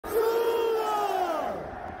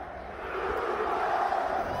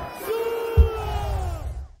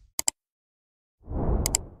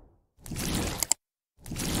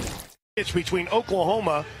It's between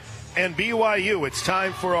Oklahoma and BYU. It's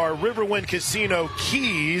time for our Riverwind Casino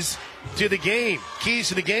keys to the game. Keys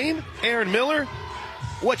to the game, Aaron Miller,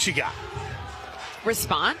 what you got?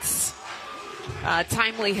 Response,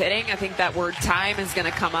 timely hitting. I think that word time is going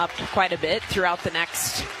to come up quite a bit throughout the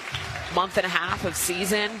next month and a half of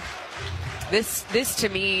season. This to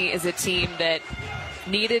me is a team that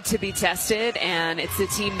needed to be tested, and it's a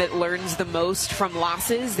team that learns the most from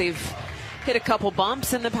losses. They've hit a couple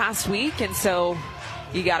bumps in the past week, and so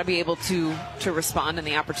you got to be able to respond in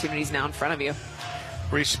the opportunities now in front of you.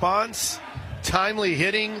 Response, timely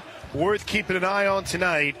hitting, worth keeping an eye on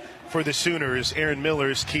tonight for the Sooners. Aaron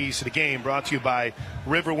Miller's keys to the game, brought to you by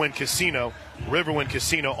Riverwind Casino. Riverwind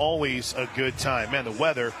Casino, always a good time. Man, the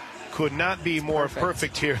weather could not be more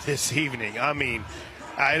perfect here this evening. I mean,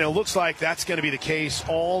 and it looks like that's going to be the case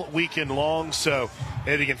all weekend long. So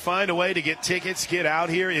if you can find a way to get tickets, get out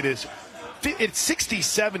here. It's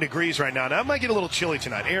 67 degrees right now. Now, it might get a little chilly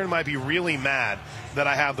tonight. Aaron might be really mad that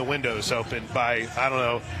I have the windows open by, I don't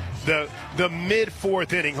know, the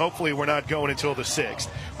mid-fourth inning. Hopefully we're not going until the sixth.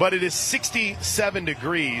 But it is 67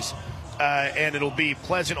 degrees, and it'll be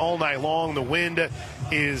pleasant all night long. The wind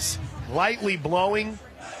is lightly blowing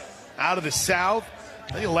out of the south.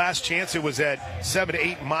 I think the last chance it was at 7 to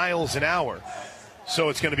 8 miles an hour. So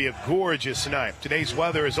it's going to be a gorgeous night. Today's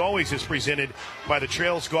weather, as always, is presented by the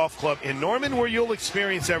Trails Golf Club in Norman, where you'll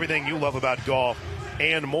experience everything you love about golf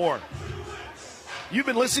and more. You've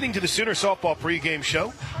been listening to the Sooner Softball pregame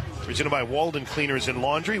show, presented by Walden Cleaners and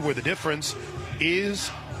Laundry, where the difference is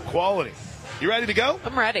quality. You ready to go?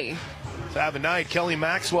 I'm ready. To have a night, Kelly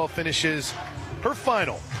Maxwell finishes her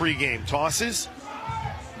final pregame tosses.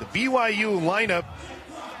 The BYU lineup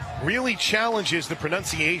really challenges the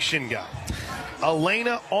pronunciation guy.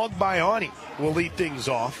 Elena Ogbayani will lead things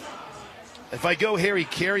off. If I go Harry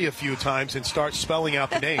Carey a few times and start spelling out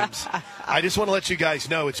the names, I just want to let you guys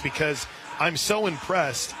know it's because I'm so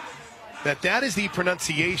impressed that is the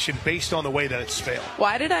pronunciation based on the way that it's spelled.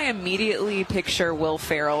 Why did I immediately picture Will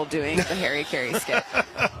Ferrell doing the Harry Carey skit?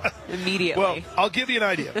 Immediately. Well, I'll give you an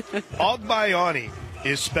idea. Ogbayani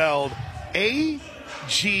is spelled Agbayani.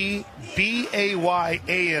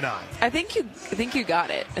 I think you got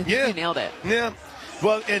it. I think you nailed it. Yeah.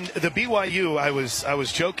 Well, and the BYU, I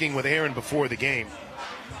was joking with Aaron before the game.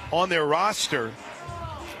 On their roster,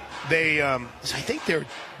 I think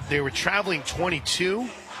they were traveling 22,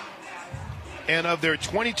 and of their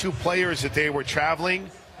 22 players that they were traveling,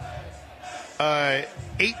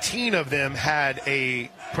 18 of them had a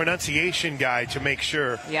pronunciation guide to make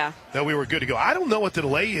sure that we were good to go. I don't know what the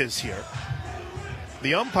delay is here.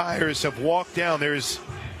 The umpires have walked down. There's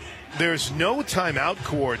no timeout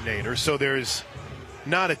coordinator, so there's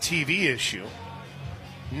not a TV issue.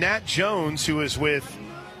 Nat Jones, who is with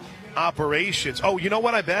operations. Oh, you know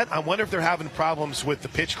what I bet? I wonder if they're having problems with the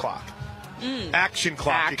pitch clock. Action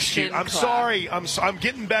clock. I'm sorry. I'm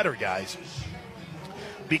getting better, guys.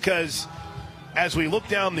 Because as we look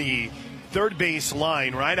down the third base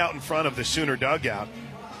line right out in front of the Sooner dugout,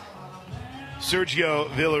 Sergio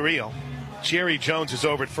Villarreal. Jerry Jones is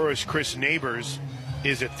over at first. Chris Neighbors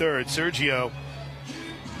is at third. Sergio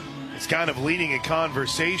is kind of leading a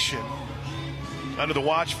conversation under the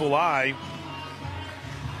watchful eye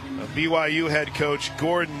of BYU head coach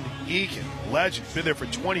Gordon Eakin. Legend, been there for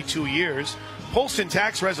 22 years. Polson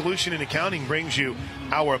Tax Resolution and Accounting brings you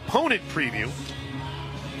our opponent preview.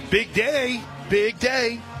 Big day, big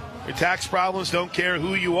day. Your tax problems don't care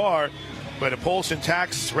who you are, but at Polson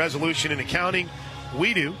Tax Resolution and Accounting,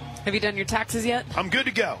 we do. Have you done your taxes yet? I'm good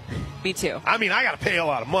to go. Me too. I mean, I got to pay a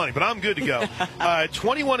lot of money, but I'm good to go.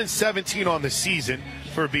 21-17 on the season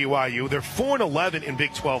for BYU. They're 4-11 in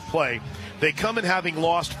Big 12 play. They come in having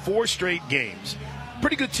lost 4 straight games.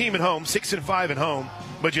 Pretty good team at home, 6-5 at home,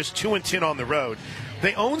 but just 2-10 on the road.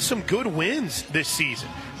 They own some good wins this season.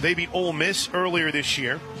 They beat Ole Miss earlier this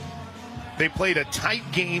year. They played a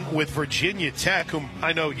tight game with Virginia Tech, whom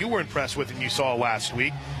I know you were impressed with and you saw last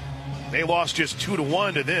week. They lost just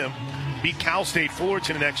 2-1 to them. Beat Cal State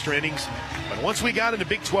Fullerton in extra innings. But once we got into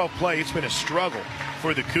Big 12 play, it's been a struggle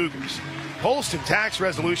for the Cougars. Polson Tax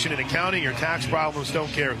Resolution and Accounting. Your tax problems don't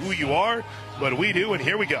care who you are, but we do, and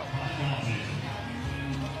here we go.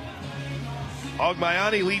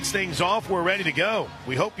 Ogbayani leads things off. We're ready to go.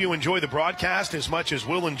 We hope you enjoy the broadcast as much as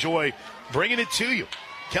we'll enjoy bringing it to you.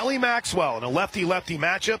 Kelly Maxwell in a lefty-lefty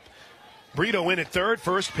matchup. Brito in at third.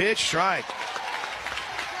 First pitch, strike.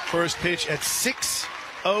 First pitch at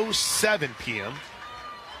 6:07 p.m.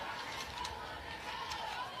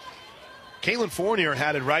 Kalen Fournier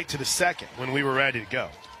had it right to the second when we were ready to go.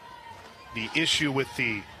 The issue with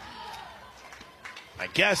the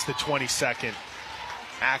 22nd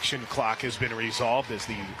action clock has been resolved as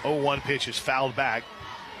the 0-1 pitch is fouled back.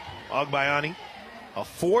 Ogbayani, a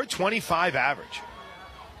 .425 average.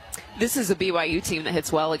 This is a BYU team that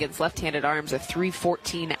hits well against left-handed arms, a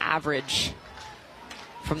 .314 average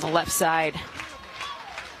from the left side.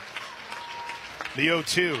 The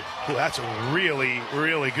 0-2. Well, that's a really,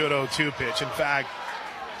 really good 0-2 pitch. In fact,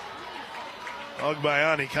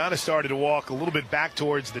 Ogbayani kind of started to walk a little bit back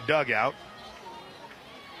towards the dugout.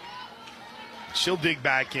 She'll dig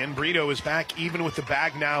back in. Brito is back even with the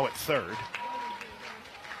bag now at third.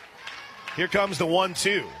 Here comes the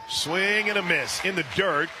 1-2. Swing and a miss in the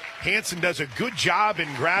dirt. Hansen does a good job in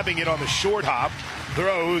grabbing it on the short hop.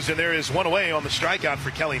 Throws, and there is one away on the strikeout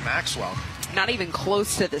for Kelly Maxwell. Not even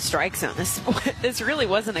close to the strike zone. This really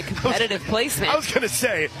wasn't a competitive placement. I was going to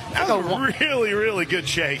say, that was a really, really good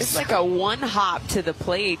chase. It's like a one hop to the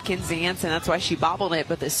plate, Kinsey Hansen. That's why she bobbled it,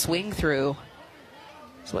 but the swing through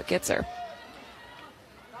is what gets her.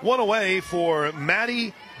 One away for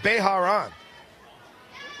Maddie Bejarano,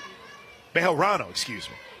 excuse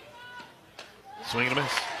me. Swing and a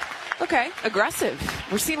miss. Okay, aggressive.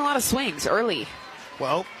 We're seeing a lot of swings early.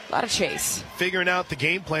 Well, a lot of chase. Figuring out the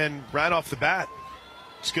game plan right off the bat.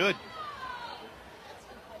 It's good.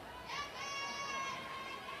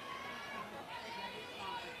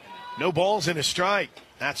 No balls and a strike.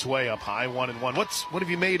 That's way up high, 1-1. What have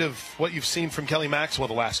you made of what you've seen from Kelly Maxwell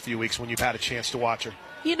the last few weeks when you've had a chance to watch her?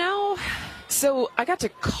 You know, so I got to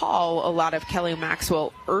call a lot of Kelly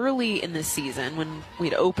Maxwell early in the season when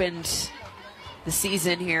we'd opened the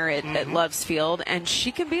season here at Loves Field, and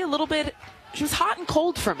she can be a little bit. She was hot and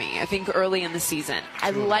cold for me, I think, early in the season.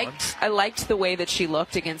 I liked the way that she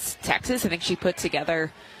looked against Texas. I think she put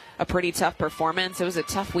together a pretty tough performance. It was a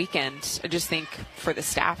tough weekend, I just think, for the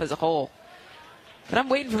staff as a whole. But I'm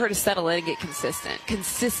waiting for her to settle in and get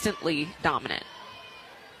consistently dominant.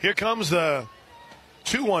 Here comes the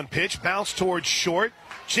 2-1 pitch, bounce towards short.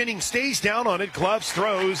 Jennings stays down on it, gloves,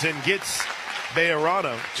 throws, and gets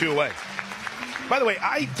Bejarano 2 away. By the way,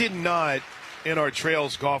 I did not, in our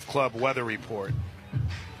Trails Golf Club weather report,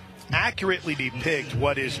 accurately depict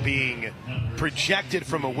what is being projected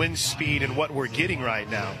from a wind speed and what we're getting right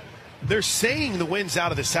now. They're saying the wind's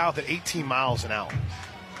out of the south at 18 miles an hour.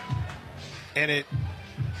 And it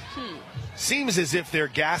seems as if they're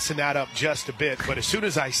gassing that up just a bit. But as soon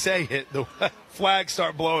as I say it, the flags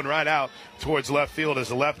start blowing right out towards left field as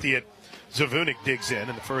the lefty at Zavunik digs in.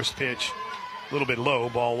 And the first pitch, a little bit low,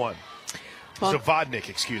 ball one. Well, Zavodnik,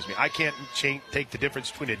 excuse me. I can't take the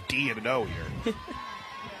difference between a D and an O here.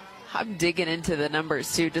 I'm digging into the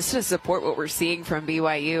numbers, too, just to support what we're seeing from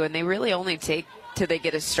BYU. And they really only take till they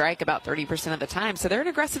get a strike about 30% of the time. So they're an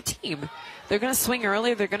aggressive team. They're going to swing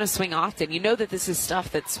early. They're going to swing often. You know that this is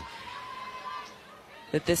stuff that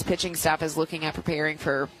this pitching staff is looking at preparing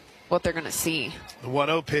for what they're going to see. The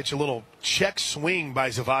 1-0 pitch, a little check swing by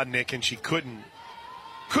Zavodnik, and she couldn't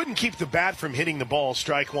keep the bat from hitting the ball.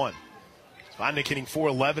 Strike one. Zavodnik hitting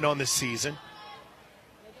 .411 on this season.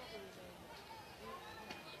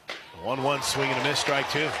 1-1 swing and a miss, strike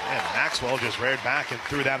two. And Maxwell just reared back and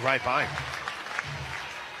threw that right by him.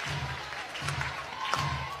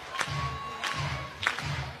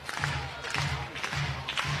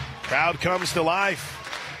 Crowd comes to life.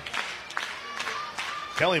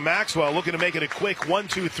 Kelly Maxwell looking to make it a quick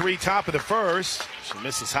 1-2-3 top of the first. She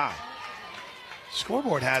misses high.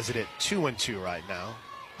 Scoreboard has it at 2-2 right now.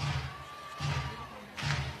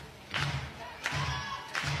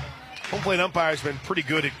 Home plate umpire has been pretty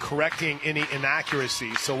good at correcting any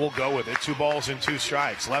inaccuracies, so we'll go with it. 2 balls and 2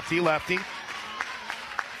 strikes. Lefty.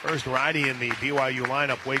 First righty in the BYU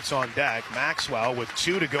lineup waits on deck. Maxwell with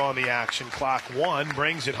 2 to go on the action clock. 1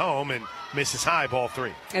 brings it home and misses high, ball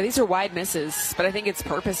 3. Yeah, these are wide misses, but I think it's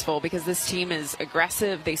purposeful because this team is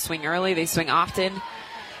aggressive. They swing early. They swing often.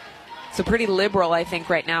 So pretty liberal, I think,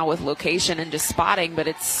 right now with location and just spotting, but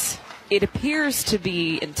it appears to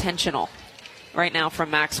be intentional right now from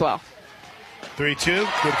Maxwell.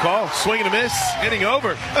 3-2, good call. Swing and a miss, hitting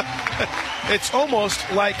over. It's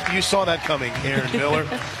almost like you saw that coming, Aaron Miller.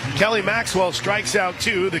 Kelly Maxwell strikes out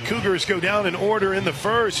 2. The Cougars go down in order in the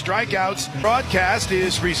first. Strikeouts. Broadcast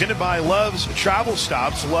is presented by Love's Travel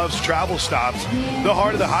Stops. Love's Travel Stops, the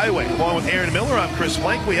heart of the highway. Along with Aaron Miller, I'm Chris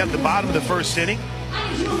Blank. We have the bottom of the first inning.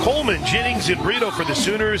 Coleman, Jennings, and Brito for the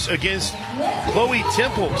Sooners against Chloe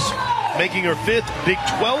Temples, making her 5th Big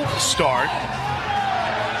 12 start.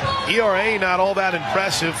 ERA not all that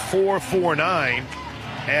impressive, 4.49.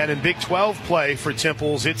 And in Big 12 play for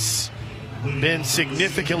Temples, it's been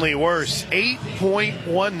significantly worse.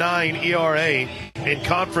 8.19 ERA in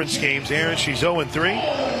conference games. Aaron, she's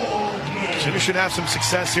 0-3. Sooners should have some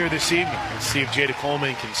success here this evening. Let's see if Jada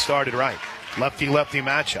Coleman can start it right. Lefty-lefty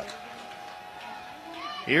matchup.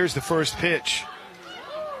 Here's the first pitch.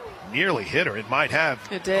 Nearly hit her. It might have.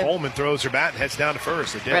 It did. Coleman throws her bat and heads down to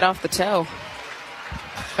first. It did. Right off the toe.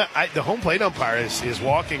 The home plate umpire is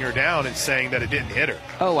walking her down and saying that it didn't hit her.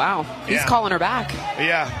 Oh, wow. He's calling her back.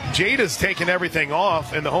 Yeah. Jada's taking everything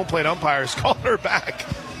off, and the home plate umpire is calling her back.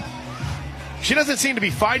 She doesn't seem to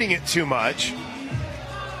be fighting it too much.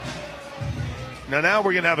 Now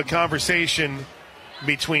we're going to have a conversation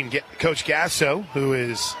between Coach Gasso, who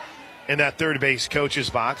is in that third base coach's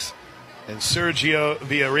box, and Sergio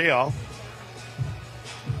Villarreal.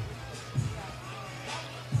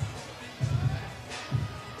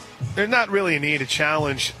 There's not really a need to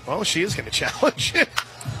challenge. Well, she is going to challenge it.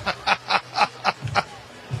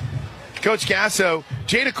 Coach Gasso,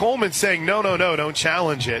 Jada Coleman saying, no, don't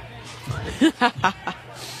challenge it.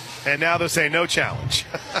 And now they're saying no challenge.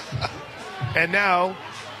 And now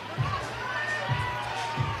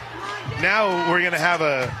we're going to have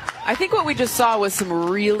I think what we just saw was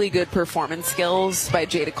some really good performance skills by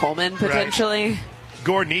Jada Coleman, potentially. Right.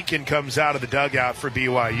 Gordon Eakin comes out of the dugout for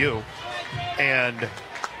BYU and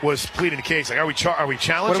was pleading the case. Like, are we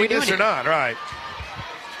challenging this or not? Right.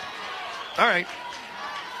 All right.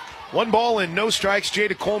 1 ball and no strikes.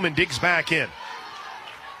 Jada Coleman digs back in.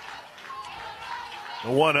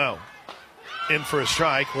 1-0. In for a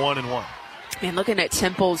strike, 1-1. And looking at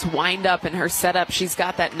Temple's wind up and her setup, she's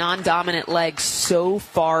got that non-dominant leg so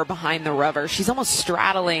far behind the rubber. She's almost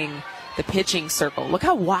straddling the pitching circle. Look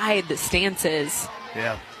how wide the stance is.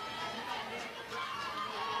 Yeah.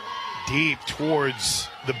 Deep towards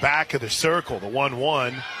the back of the circle, the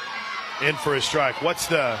 1-1. In for a strike. What's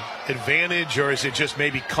the advantage, or is it just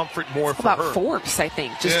maybe comfort more for her? About force, I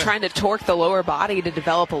think. Just trying to torque the lower body to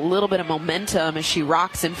develop a little bit of momentum as she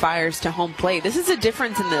rocks and fires to home plate. This is a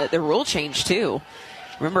difference in the rule change, too.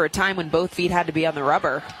 Remember a time when both feet had to be on the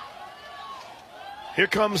rubber. Here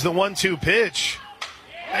comes the 1-2 pitch.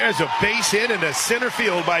 There's a base hit into center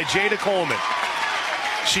field by Jada Coleman.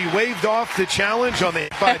 She waved off the challenge on the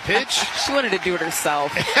by pitch. She wanted to do it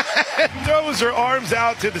herself. Throws her arms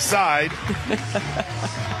out to the side.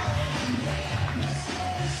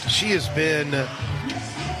 She has been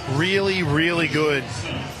really, really good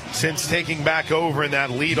since taking back over in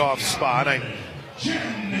that leadoff spot. I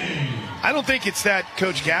don't think it's that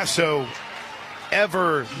Coach Gasso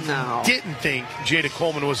ever didn't think Jada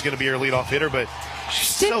Coleman was going to be her leadoff hitter, but she's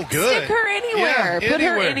so good. Stick her anywhere. Yeah, Put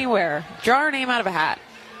her anywhere. Draw her name out of a hat.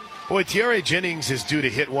 Boy, Tiare Jennings is due to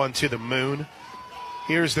hit one to the moon.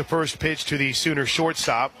 Here's the first pitch to the Sooner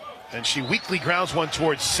shortstop, and she weakly grounds one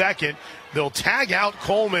towards second. They'll tag out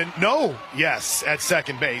Coleman. Yes, at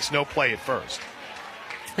second base. No play at first.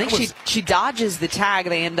 I think she dodges the tag.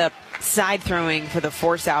 They end up side throwing for the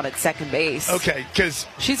force out at second base. Okay, because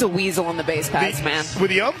she's a weasel on the base paths, man. Well,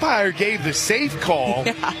 the umpire gave the safe call,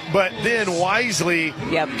 but then wisely,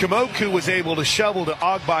 Kamoku was able to shovel to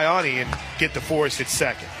Agbayani and get the force at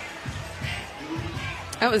second.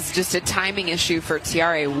 That was just a timing issue for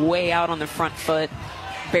Tiare, way out on the front foot.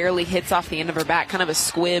 Barely hits off the end of her bat, kind of a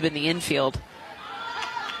squib in the infield.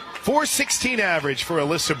 .416 average for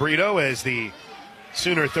Alyssa Brito as the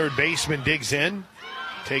Sooner third baseman digs in,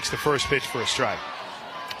 takes the first pitch for a strike.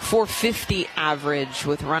 .450 average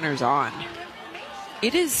with runners on.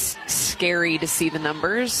 It is scary to see the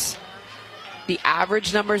numbers. The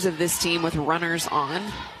average numbers of this team with runners on.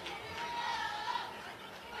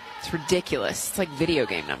 It's ridiculous. It's like video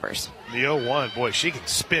game numbers. The 0-1, boy, she can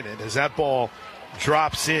spin it as that ball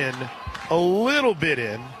drops in a little bit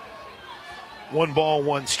in. 1 ball,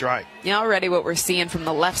 1 strike. Yeah, already what we're seeing from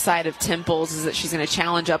the left side of Temples is that she's going to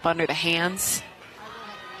challenge up under the hands.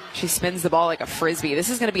 She spins the ball like a frisbee. This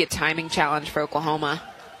is going to be a timing challenge for Oklahoma.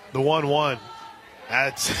 The 1-1.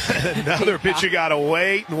 That's another pitch you got to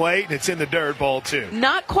wait, and it's in the dirt, ball 2.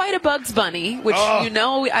 Not quite a Bugs Bunny, which I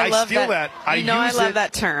love that. I love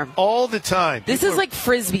that term. All the time. This is like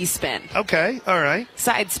frisbee spin. Okay, all right.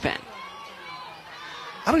 Side spin.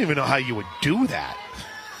 I don't even know how you would do that.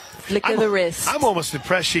 Flick of the wrist. I'm almost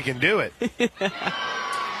impressed she can do it.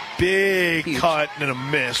 Big Huge. Cut and a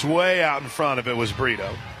miss. Way out in front of it was Brito.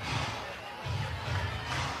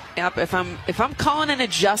 Yep, if I'm calling an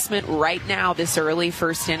adjustment right now this early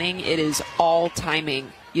first inning, it is all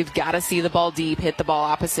timing. You've got to see the ball deep, hit the ball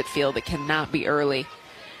opposite field. It cannot be early.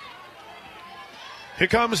 Here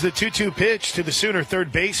comes the 2-2 pitch to the Sooner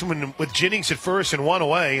third baseman with Jennings at first and 1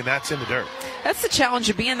 away, and that's in the dirt. That's the challenge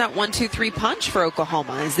of being that 1-2-3 punch for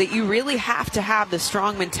Oklahoma, is that you really have to have the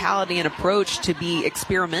strong mentality and approach to be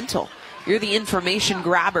experimental. You're the information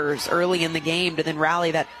grabbers early in the game to then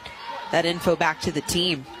rally that info back to the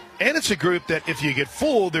team. And it's a group that if you get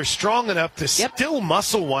full, they're strong enough to still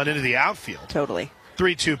muscle one into the outfield. Totally.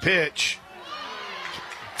 3-2 pitch.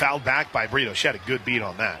 Fouled back by Brito. She had a good beat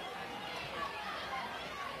on that.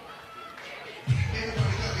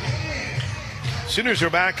 Sooners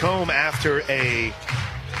are back home after a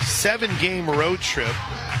 7-game road trip.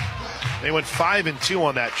 They went 5-2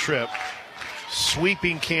 on that trip,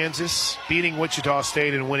 sweeping Kansas, beating Wichita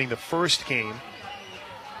State, and winning the first game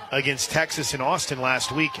against Texas and Austin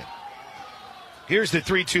last weekend. Here's the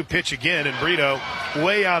 3-2 pitch again, and Brito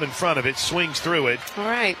way out in front of it, swings through it. All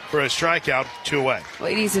right. For a strikeout, 2 away.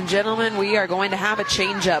 Ladies and gentlemen, we are going to have a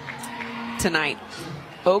changeup tonight.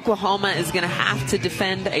 Oklahoma is going to have to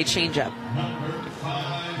defend a changeup.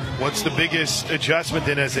 What's the biggest adjustment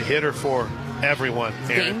then as a hitter for everyone,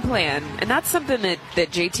 Aaron? Game plan. And that's something that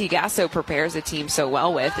JT Gasso prepares a team so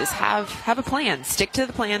well with, is have a plan. Stick to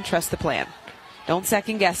the plan, trust the plan. Don't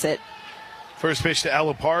second guess it. First pitch to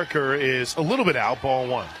Ella Parker is a little bit out, ball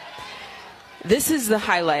 1. This is the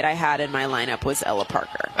highlight I had in my lineup, was Ella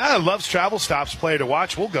Parker. Loves travel stops, player to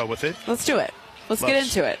watch. We'll go with it. Let's do it. Let's get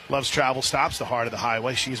into it. Loves travel stops, the heart of the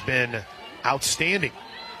highway. She's been outstanding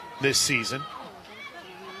this season.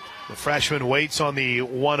 The freshman waits on the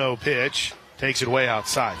 1-0 pitch, takes it way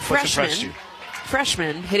outside. What's impressed you?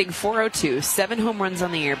 Freshman hitting .402, 7 home runs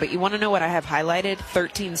on the year. But you want to know what I have highlighted?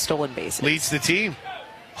 13 stolen bases. Leads the team.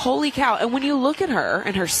 Holy cow. And when you look at her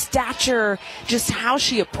and her stature, just how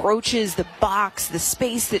she approaches the box, the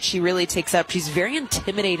space that she really takes up, she's very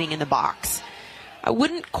intimidating in the box. I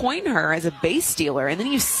wouldn't coin her as a base stealer. And then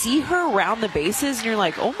you see her around the bases and you're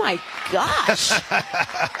like, oh my gosh,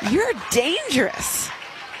 you're dangerous.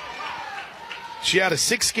 She had a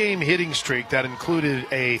 6-game hitting streak that included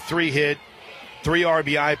a 3-hit, 3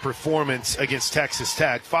 RBI performance against Texas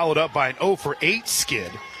Tech, followed up by an 0-for-8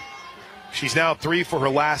 skid. She's now 3 for her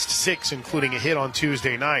last 6, including a hit on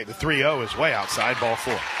Tuesday night. The 3-0 is way outside, ball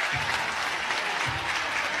 4.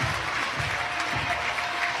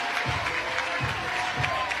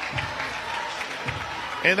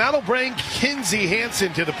 And that'll bring Kinsey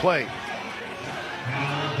Hansen to the plate.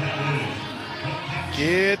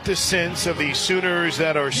 Get the sense of the Sooners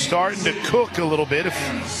that are starting to cook a little bit,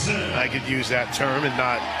 if I could use that term and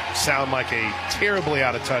not sound like a terribly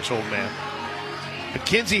out-of-touch old man. But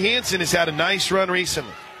Kinsey Hansen has had a nice run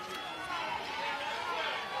recently.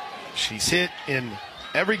 She's hit in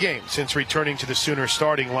every game since returning to the Sooner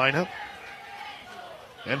starting lineup.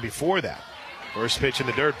 And before that, first pitch in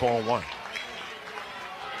the dirt, ball 1.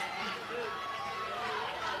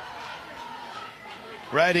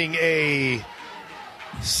 Riding a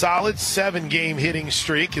solid 7-game hitting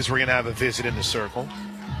streak, as we're going to have a visit in the circle.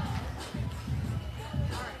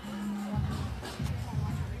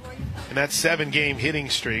 And that 7-game hitting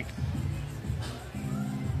streak,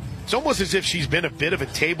 it's almost as if she's been a bit of a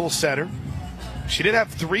table setter. She did have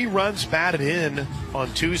 3 runs batted in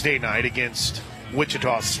on Tuesday night against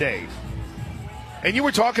Wichita State. And you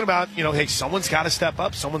were talking about, hey, someone's got to step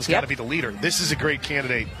up. Someone's got to be the leader. This is a great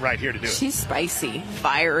candidate right here to do it. She's spicy,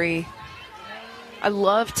 fiery. I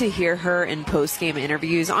love to hear her in post-game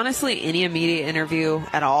interviews. Honestly, any media interview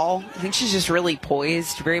at all. I think she's just really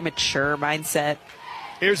poised, very mature mindset.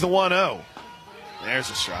 Here's the 1-0.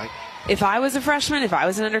 There's a strike. If I was a freshman, if I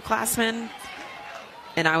was an underclassman,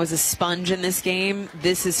 and I was a sponge in this game,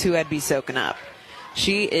 this is who I'd be soaking up.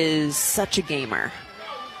 She is such a gamer.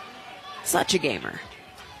 Such a gamer.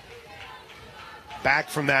 Back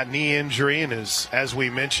from that knee injury, and as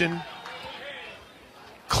we mentioned,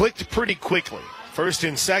 clicked pretty quickly. First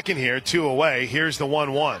and second here, 2 away. Here's the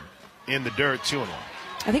 1-1 in the dirt, 2-1.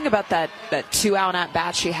 I think about that 2-out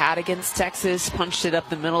at-bat she had against Texas, punched it up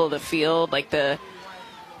the middle of the field. Like the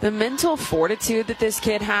mental fortitude that this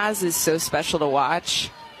kid has is so special to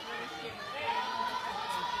watch.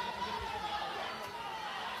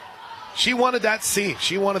 She wanted that seat.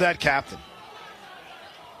 She wanted that captain.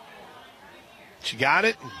 She got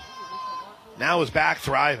it. Now is back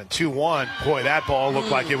thriving. 2-1. Boy, that ball looked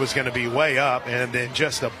like it was going to be way up, and then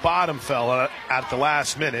just the bottom fell at the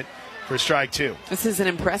last minute for strike 2. This is an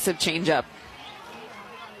impressive changeup.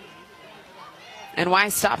 And why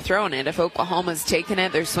stop throwing it? If Oklahoma's taking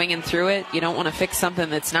it, they're swinging through it. You don't want to fix something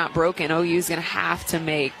that's not broken. OU's going to have to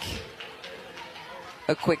make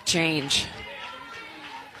a quick change.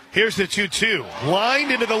 Here's the 2-2.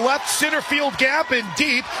 Lined into the left center field gap and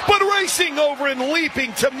deep, but racing over and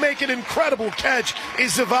leaping to make an incredible catch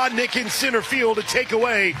is Zavodnik in center field to take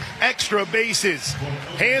away extra bases.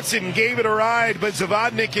 Hansen gave it a ride, but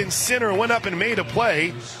Zavodnik in center went up and made a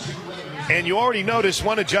play. And you already noticed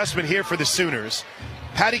one adjustment here for the Sooners.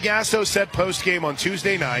 Patty Gasso said post-game on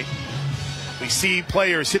Tuesday night, we see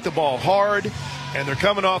players hit the ball hard, And they're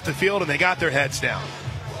coming off the field, and they got their heads down.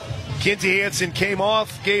 Kinsey Hansen came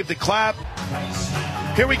off, gave the clap.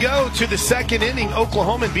 Here we go to the second inning.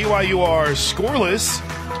 Oklahoma and BYU are scoreless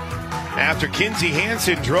after Kinsey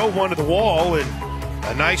Hansen drove one to the wall, and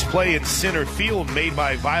a nice play in center field made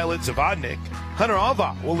by Violet Zavodnik. Hunter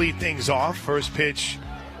Ava will lead things off. First pitch,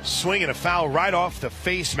 swinging a foul right off the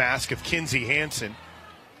face mask of Kinsey Hansen.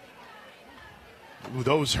 Ooh,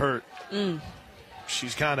 those hurt.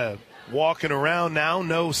 She's kind of walking around now.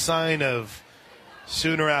 No sign of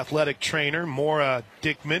Sooner athletic trainer Maura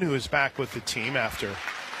Dickman, who is back with the team after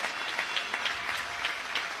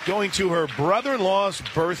going to her brother-in-law's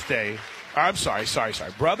birthday.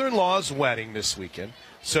 Brother-in-law's wedding this weekend.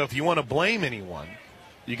 So if you want to blame anyone,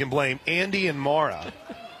 you can blame Andy and Mara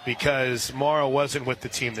because Mara wasn't with the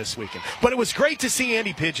team this weekend. But it was great to see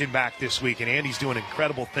Andy Pigeon back this week, and Andy's doing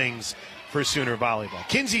incredible things for Sooner volleyball.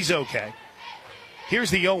 Kinsey's okay.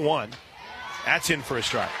 Here's the 0-1. That's in for a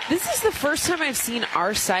strike. This is the first time I've seen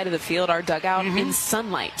our side of the field, our dugout, in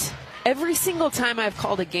sunlight. Every single time I've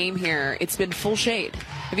called a game here, it's been full shade.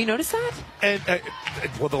 Have you noticed that? And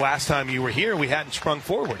well, the last time you were here, we hadn't sprung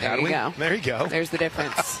forward, had we? Go. There you go. There's the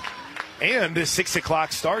difference. And this 6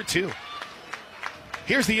 o'clock start, too.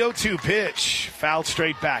 Here's the 0-2 pitch. Fouled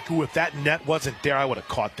straight back. Ooh, if that net wasn't there, I would have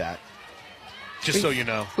caught that. So you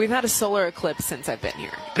know. We've had a solar eclipse since I've been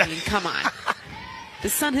here. I mean, come on. The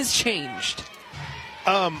sun has changed.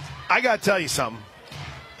 I got to tell you something.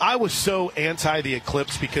 I was so anti the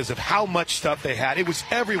eclipse because of how much stuff they had. It was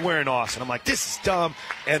everywhere in Austin. I'm like, this is dumb.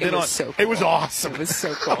 And then it was awesome. It was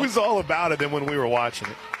so cool. I was all about it then when we were watching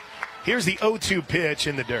it. Here's the 0-2 pitch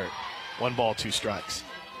in the dirt. 1 ball, 2 strikes.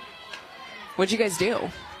 What'd you guys do?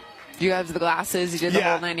 You have the glasses? You did the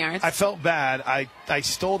whole 9 yards? I felt bad. I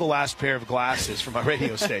stole the last pair of glasses from my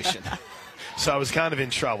radio station. So I was kind of in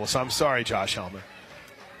trouble. So I'm sorry, Josh Helmer.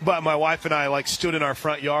 But my wife and I stood in our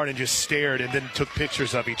front yard and just stared and then took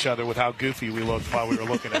pictures of each other with how goofy we looked while we were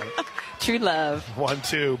looking at it. True love.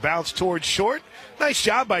 1-2. Bounce towards short. Nice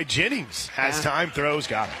job by Jennings. Has time, throws,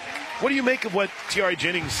 got it. What do you make of what Tiare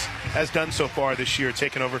Jennings has done so far this year,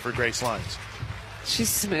 taking over for Grace Lyons? She's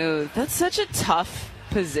smooth. That's such a tough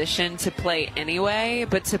position to play anyway,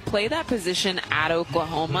 but to play that position at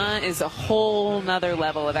Oklahoma is a whole nother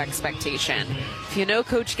level of expectation. If you know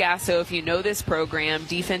Coach Gasso, if you know this program,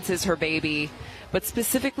 defense is her baby, but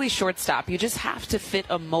specifically shortstop, you just have to fit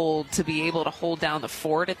a mold to be able to hold down the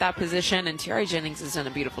fort at that position, and Tiare Jennings has done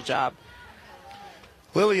a beautiful job.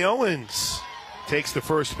 Lily Owens takes the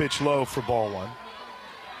first pitch low for ball 1.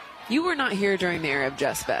 You were not here during the era of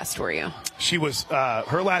Just Best, were you? She was,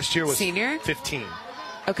 her last year was senior? 15.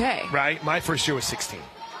 Okay. Right? My first year was 16.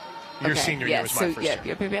 Your senior year was my first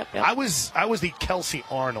year. Yep. I was the Kelsey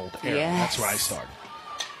Arnold era. Yes. That's where I started.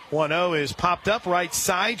 1-0 is popped up right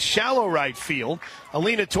side, shallow right field.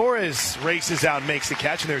 Alina Torres races out and makes the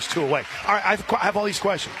catch, and there's 2 away. All right, I have all these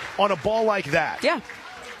questions. On a ball like that,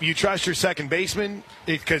 you trust your second baseman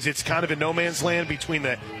because it's kind of in no man's land between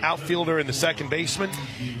the outfielder and the second baseman?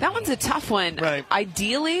 That one's a tough one. Right.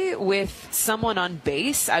 Ideally, with someone on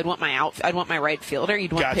base, I'd want my right fielder.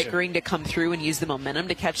 You'd want Pickering to come through and use the momentum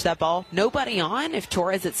to catch that ball. Nobody on. If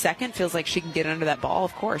Torres at second feels like she can get under that ball,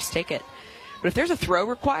 of course, take it. But if there's a throw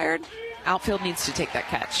required, outfield needs to take that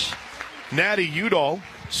catch. Natty Udall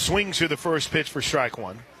swings through the first pitch for strike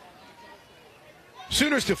 1.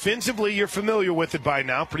 Sooners defensively, you're familiar with it by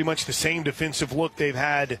now. Pretty much the same defensive look they've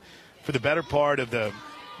had for the better part of the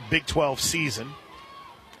Big 12 season.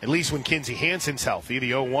 At least when Kinsey Hansen's healthy.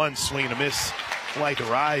 The 0-1 swing and a miss like the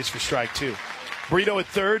rise for strike 2. Brito at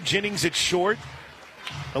third, Jennings at short.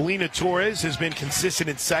 Alina Torres has been consistent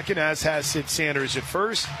in second, as has Sid Sanders at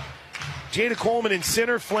first. Jada Coleman in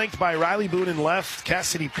center, flanked by Riley Boone in left,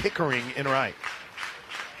 Cassidy Pickering in right.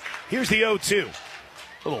 Here's the 0-2.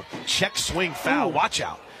 Little check swing foul. Ooh. Watch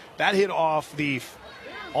out. That hit off the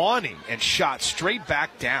awning and shot straight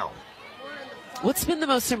back down. What's been the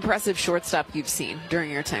most impressive shortstop you've seen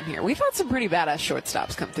during your time here? We've had some pretty badass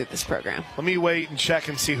shortstops come through this program. Let me wait and check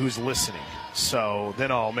and see who's listening. So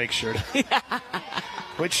then I'll make sure to.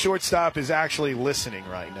 Which shortstop is actually listening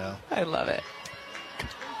right now? I love it.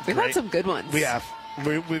 We've had some good ones. We have.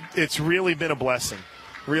 It's really been a blessing.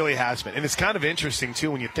 Really has been. And it's kind of interesting,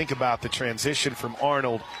 too, when you think about the transition from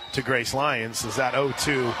Arnold to Grace Lyons. Is that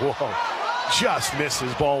 0-2? Whoa. Just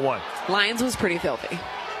misses ball 1. Lyons was pretty filthy.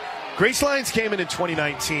 Grace Lyons came in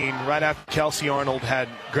 2019 right after Kelsey Arnold had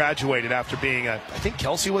graduated after being I think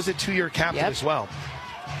Kelsey was a 2-year captain as well.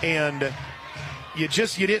 And you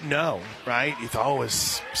didn't know, right? You thought,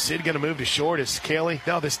 is Sid going to move to short? Is Kaylee?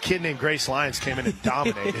 No, this kid named Grace Lyons came in and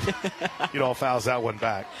dominated. All fouls that one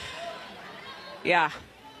back. Yeah.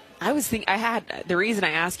 the reason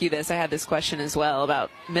I ask you this, I had this question as well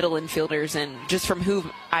about middle infielders and just from who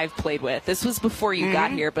I've played with. This was before you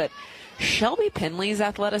got here, but Shelby Pinley's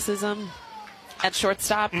athleticism at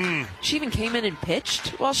shortstop, she even came in and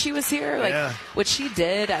pitched while she was here. What she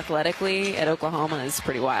did athletically at Oklahoma is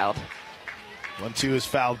pretty wild. 1-2 is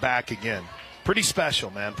fouled back again. Pretty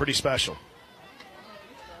special, man. Pretty special.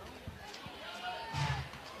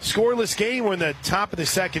 Scoreless game. We're in the top of the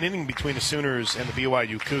second inning between the Sooners and the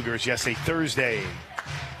BYU Cougars. Yes, a Thursday,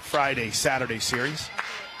 Friday, Saturday series.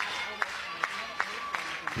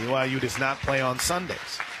 BYU does not play on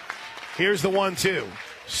Sundays. Here's the 1-2.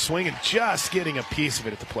 Swinging, just getting a piece of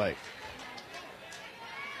it at the plate.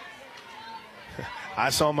 I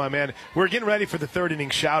saw my man. We're getting ready for the third inning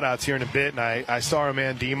shout-outs here in a bit, and I saw our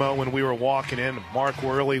man Demo when we were walking in. Mark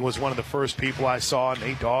Worley was one of the first people I saw.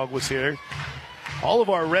 Nate Dogg was here. All of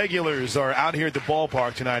our regulars are out here at the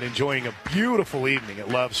ballpark tonight enjoying a beautiful evening at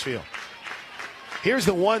Love's Field. Here's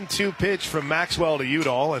the 1-2 pitch from Maxwell to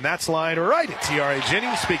Udall, and that's line right at T.R.A.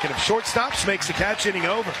 Jennings. Speaking of shortstops, makes the catch, inning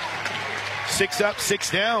over. 6 up,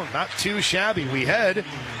 6 down. Not too shabby. We head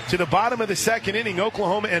to the bottom of the second inning.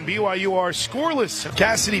 Oklahoma and BYU are scoreless.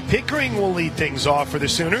 Cassidy Pickering will lead things off for the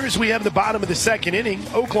Sooners. We have the bottom of the second inning.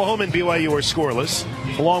 Oklahoma and BYU are scoreless.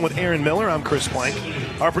 Along with Aaron Miller, I'm Chris Plank.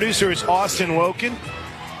 Our producer is Austin Woken.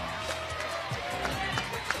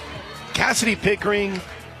 Cassidy Pickering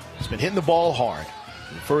has been hitting the ball hard.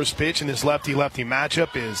 The first pitch in this lefty-lefty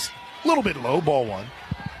matchup is a little bit low, ball one.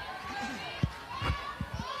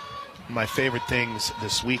 My favorite things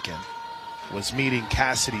this weekend was meeting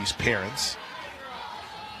Cassidy's parents.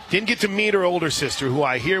 Didn't get to meet her older sister, who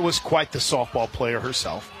I hear was quite the softball player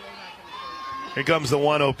herself. Here comes the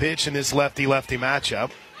 1-0 pitch in this lefty-lefty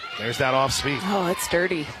matchup. There's that off speed. Oh, it's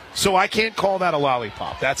dirty. So I can't call that a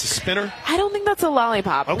lollipop. That's a spinner? I don't think that's a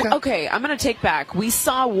lollipop. Okay, I'm going to take back. We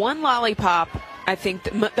saw one lollipop, I think,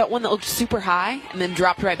 that one that looked super high and then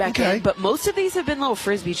dropped right back in. But most of these have been little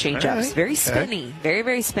Frisbee changeups. Very spinny. Very,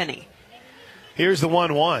 very spinny. Here's the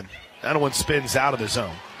 1-1. That one spins out of the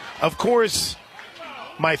zone. Of course,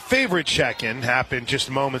 my favorite check-in happened just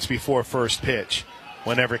moments before first pitch,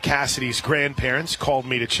 whenever Cassidy's grandparents called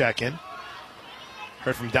me to check in.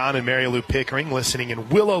 Heard from Don and Mary Lou Pickering listening in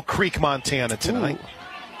Willow Creek, Montana tonight. Ooh.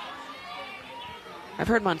 I've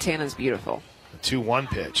heard Montana's beautiful. The 2-1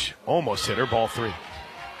 pitch. Almost hit her, ball 3.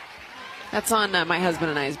 That's on my husband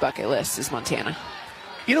and I's bucket list is Montana.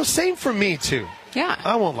 You know, same for me, too. Yeah.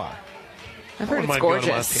 I won't lie. I've heard it's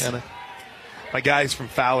gorgeous. My guys from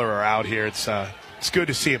Fowler are out here. It's good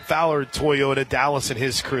to see him. Fowler, Toyota, Dallas and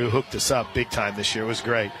his crew hooked us up big time this year. It was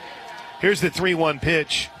great. Here's the 3-1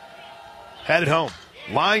 pitch. Headed home.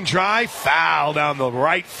 Line drive, foul down the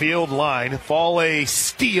right field line. Foley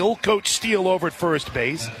Steele, Coach Steele over at first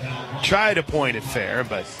base. Tried to point it fair,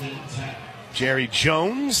 but Jerry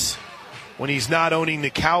Jones, when he's not owning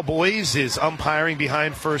the Cowboys, is umpiring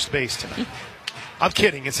behind first base tonight. I'm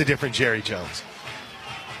kidding. It's a different Jerry Jones.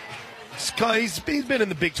 He's been in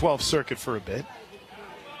the Big 12 circuit for a bit.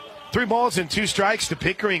 3 balls and 2 strikes to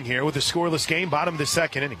Pickering here with a scoreless game. Bottom of the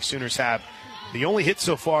second inning. Sooners have the only hit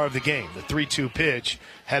so far of the game. The 3-2 pitch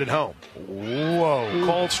headed home. Whoa.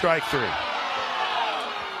 Called strike 3.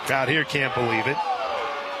 Crowd here can't believe it.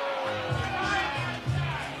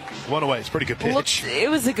 One away. It's a pretty good pitch.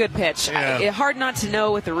 It was a good pitch. Yeah. Hard not to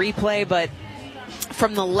know with the replay, but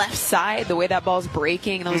from the left side, the way that ball's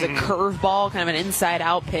breaking, that was a curve ball, kind of an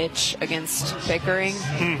inside-out pitch against Pickering.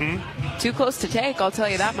 Too close to take, I'll tell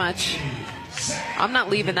you that much. I'm not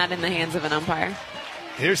leaving that in the hands of an umpire.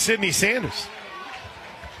 Here's Sidney Sanders.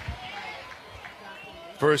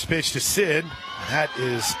 First pitch to Sid. That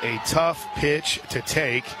is a tough pitch to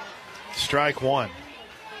take. Strike 1.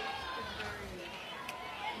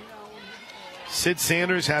 Sid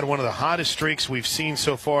Sanders had one of the hottest streaks we've seen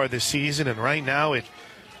so far this season, and right now it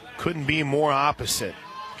couldn't be more opposite.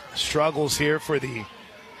 Struggles here for the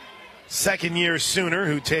second-year Sooner,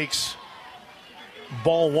 who takes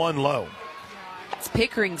ball 1 low. It's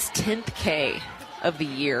Pickering's 10th K of the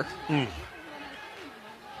year.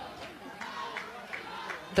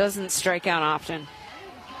 Doesn't strike out often.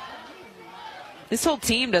 This whole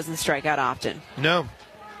team doesn't strike out often. No.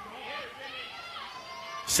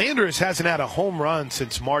 Sanders hasn't had a home run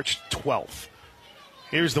since March 12th.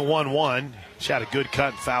 Here's the 1-1. She had a good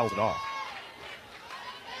cut and fouled it off.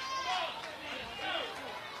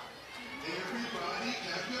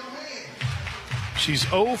 She's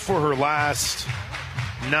 0 for her last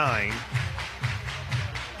 9.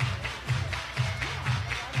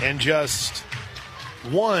 And just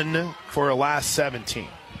 1 for her last 17.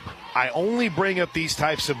 I only bring up these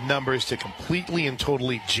types of numbers to completely and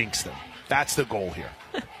totally jinx them. That's the goal here.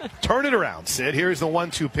 Turn it around, Sid. Here's the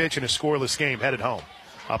 1-2 pitch in a scoreless game headed home.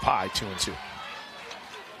 Up high, 2-2.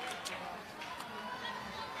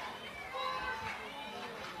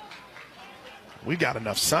 We got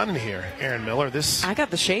enough sun in here, Aaron Miller. I got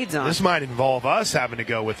the shades on. This might involve us having to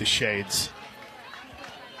go with the shades.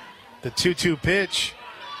 The 2-2 pitch.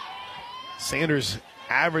 Sanders'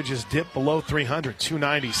 averages dip below 300,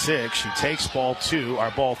 296. She takes ball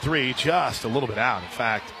 3, just a little bit out. In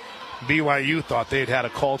fact, BYU thought they'd had a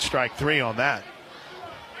called strike 3 on that.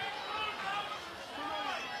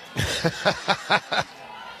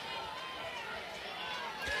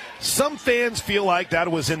 Some fans feel like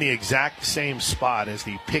that was in the exact same spot as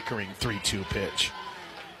the Pickering 3-2 pitch.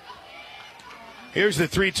 Here's the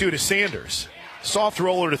 3-2 to Sanders. Soft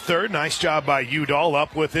roller to third. Nice job by Udall.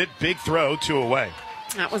 Up with it. Big throw, 2 away.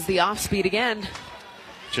 That was the off speed again.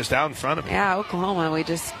 Just out in front of me. Yeah, Oklahoma, we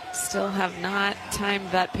just still have not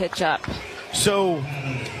timed that pitch up. So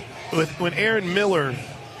when Aaron Miller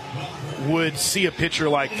would see a pitcher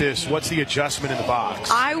like this, what's the adjustment in the box?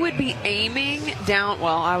 I would be aiming down,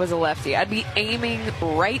 well, I was a lefty. I'd be aiming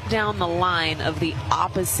right down the line of the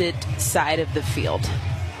opposite side of the field.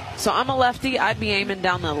 So I'm a lefty, I'd be aiming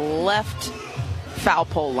down the left foul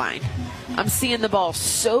pole line. I'm seeing the ball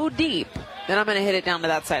so deep that I'm going to hit it down to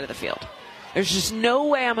that side of the field. There's just no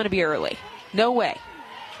way I'm going to be early. No way.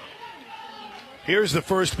 Here's the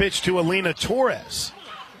first pitch to Alina Torres.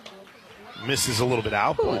 Misses a little bit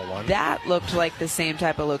out. Ooh, ball 1. That looked like the same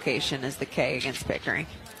type of location as the K against Pickering.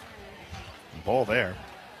 Ball there.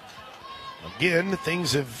 Again,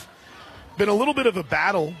 things have been a little bit of a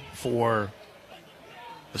battle for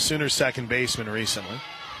the Sooners' second baseman recently.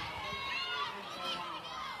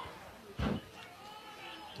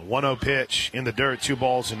 The 1-0 pitch in the dirt, 2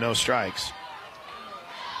 balls and no strikes.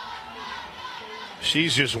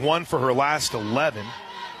 She's just 1 for her last 11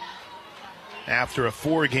 after a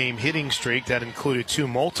 4-game hitting streak that included 2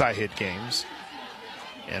 multi-hit games.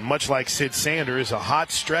 And much like Sid Sanders, a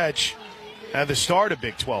hot stretch at the start of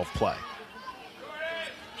Big 12 play.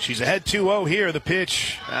 She's ahead 2-0 here. The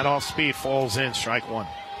pitch at off speed falls in. Strike 1.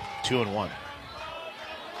 2-1.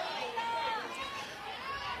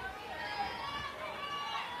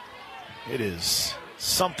 It is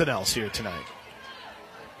something else here tonight.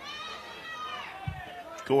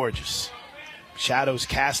 Gorgeous. Shadows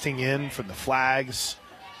casting in from the flags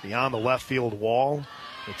beyond the left field wall.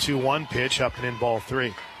 The 2-1 pitch up and in, ball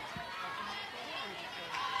 3.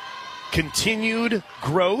 Continued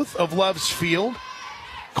growth of Love's Field.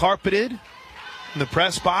 Carpeted in the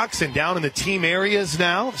press box and down in the team areas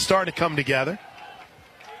now. Starting to come together.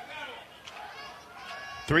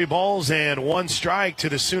 3 balls and 1 strike to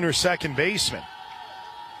the Sooner second baseman.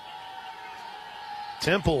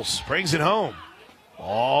 Temples brings it home.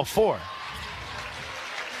 All 4.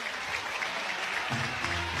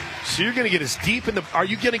 So you're going to get as deep in the. Are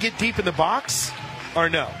you going to get deep in the box, or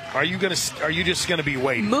no? Are you just going to be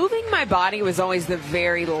waiting? Moving my body was always the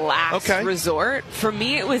very last resort. For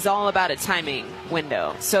me, it was all about a timing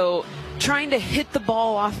window. So trying to hit the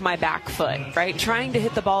ball off my back foot, right? Trying to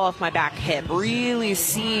hit the ball off my back hip. Really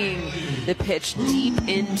seeing the pitch deep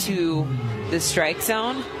into the strike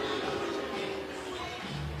zone.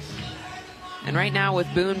 And right now, with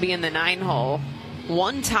Boone being the 9-hole.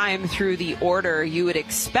 One time through the order, you would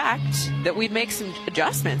expect that we'd make some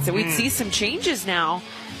adjustments, that we'd see some changes now,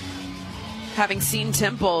 having seen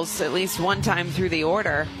Temples at least one time through the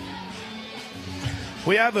order.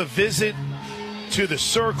 We have a visit to the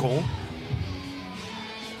circle,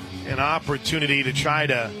 an opportunity to try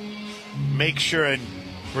to make sure and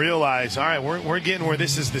realize, all right, we're getting where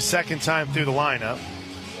this is the second time through the lineup.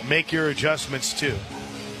 Make your adjustments too.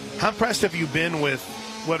 How impressed have you been with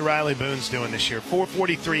what Riley Boone's doing this year?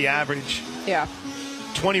 443 average. Yeah.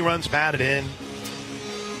 20 runs batted in.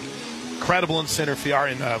 Incredible in center field,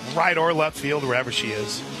 in right or left field, wherever she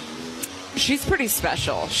is. She's pretty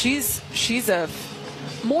special. She's a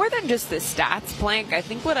more than just the stats plank. I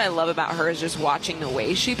think what I love about her is just watching the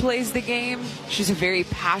way she plays the game. She's a very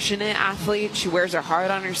passionate athlete. She wears her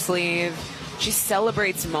heart on her sleeve. She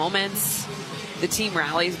celebrates moments. The team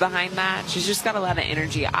rallies behind that. She's just got a lot of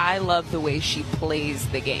energy. I love the way she plays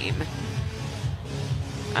the game.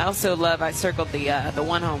 I also love, I circled the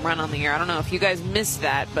 1 home run on the year. I don't know if you guys missed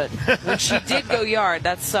that, but when she did go yard,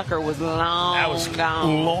 that sucker was long That was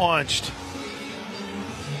gone. launched.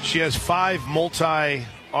 She has 5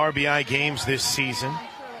 multi-RBI games this season.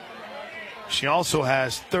 She also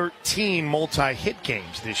has 13 multi-hit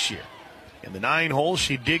games this year. In the 9-hole,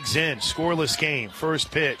 she digs in. Scoreless game. First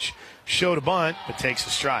pitch. Showed a bunt, but takes a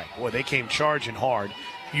strike. Boy, they came charging hard.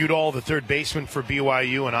 Udall, the third baseman for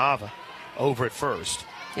BYU, and Ava over at first.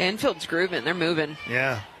 Yeah, infield's grooving. They're moving.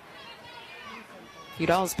 Yeah.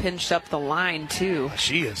 Udall's pinched up the line, too.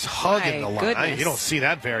 She is hugging the line. Goodness. You don't see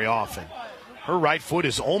that very often. Her right foot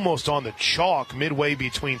is almost on the chalk midway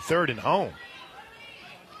between third and home.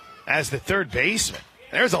 As the third baseman.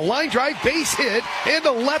 There's a line drive base hit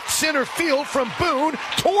into left center field from Boone.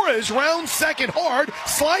 Torres rounds second hard,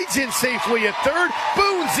 slides in safely at third.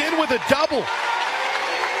 Boone's in with a double.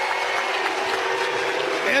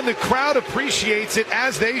 And the crowd appreciates it,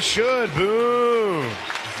 as they should. Boone.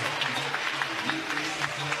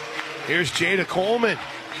 Here's Jada Coleman.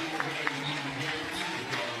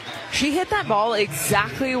 She hit that ball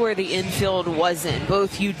exactly where the infield wasn't.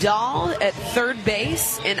 Both Udall at third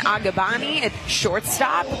base and Agabani at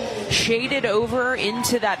shortstop shaded over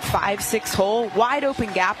into that 5-6 hole. Wide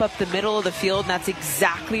open gap up the middle of the field, and that's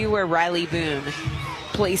exactly where Riley Boone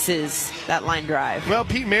places that line drive. Well,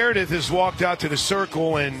 Pete Meredith has walked out to the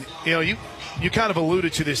circle, and you kind of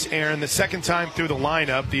alluded to this, Aaron. The second time through the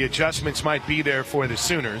lineup, the adjustments might be there for the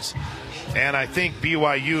Sooners, and I think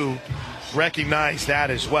BYU recognized that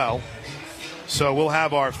as well. So we'll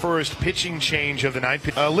have our first pitching change of the night.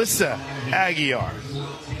 Alyssa Aguilar.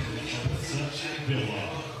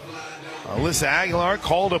 Alyssa Aguilar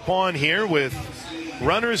called upon here with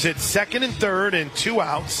runners at second and third and 2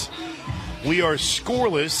 outs. We are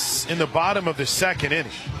scoreless in the bottom of the second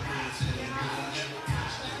inning.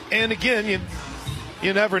 And again,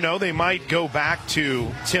 you never know. They might go back to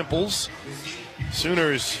Temples.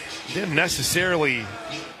 Sooners didn't necessarily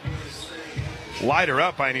light her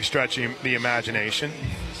up by any stretch of the imagination.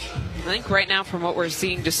 I think right now, from what we're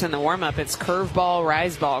seeing just in the warm-up, it's curveball,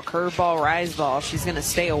 rise ball, curveball, rise ball. She's going to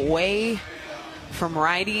stay away from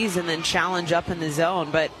righties and then challenge up in the zone.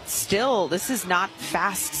 But still, this is not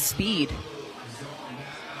fast speed.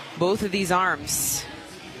 Both of these arms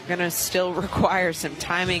are going to still require some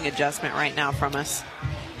timing adjustment right now from us.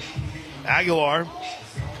 Aguilar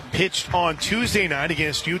pitched on Tuesday night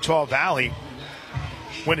against Utah Valley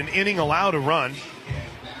when an inning allowed a run.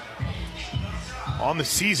 On the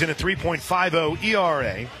season, a 3.50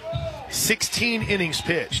 ERA, 16 innings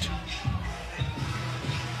pitched.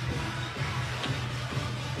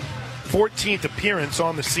 14th appearance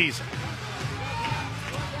on the season.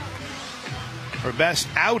 Her best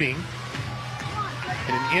outing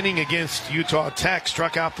in an inning against Utah Tech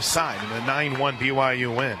struck out the side in a 9-1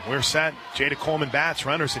 BYU win. We're set. Jada Coleman bats,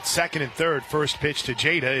 runners at second and third. First pitch to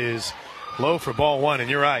Jada is low for ball one, and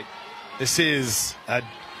you're right. This is a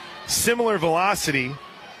similar velocity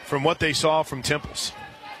from what they saw from Temples.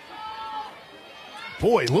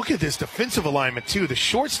 Boy, look at this defensive alignment, too. The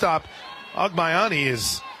shortstop, Agbayani,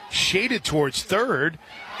 is shaded towards third,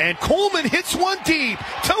 and Coleman hits one deep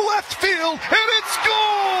to left field, and it's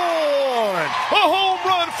gone! A home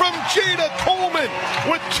run from Jada Coleman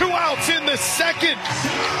with 2 outs in the second.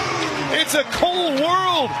 It's a Cole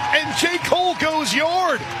world, and J. Cole goes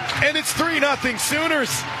yard, and it's 3-0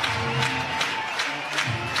 Sooners.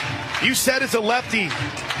 You said as a lefty,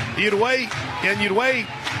 you'd wait, and you'd wait.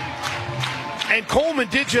 And Coleman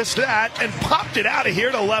did just that and popped it out of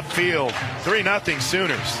here to left field. 3-0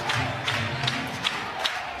 Sooners.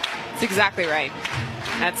 That's exactly right.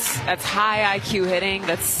 That's high IQ hitting.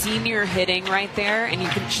 That's senior hitting right there. And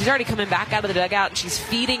she's already coming back out of the dugout, and she's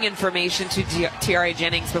feeding information to Tiara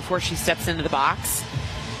Jennings before she steps into the box.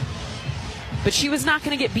 But she was not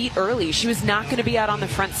going to get beat early. She was not going to be out on the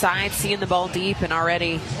front side, seeing the ball deep, and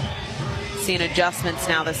already seeing adjustments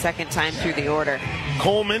now the second time through the order.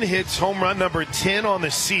 Coleman hits home run number 10 on the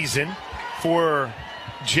season for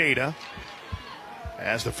Jada,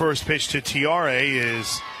 as the first pitch to Tiara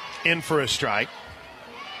is in for a strike.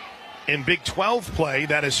 In Big 12 play,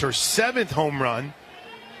 that is her 7th home run,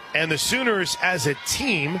 and the Sooners as a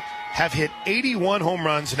team have hit 81 home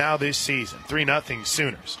runs now this season. 3-0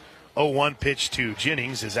 Sooners. 0-1 pitch to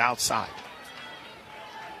Jennings is outside.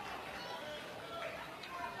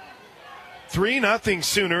 3-0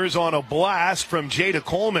 Sooners on a blast from Jada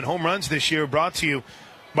Coleman. Home runs this year brought to you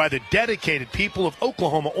by the dedicated people of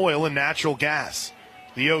Oklahoma Oil and Natural Gas.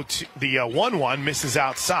 The 1-1 misses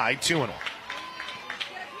outside, 2-1.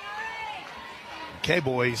 Okay,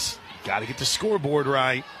 boys, got to get the scoreboard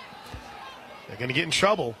right. They're going to get in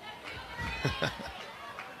trouble.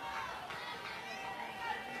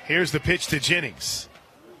 Here's the pitch to Jennings.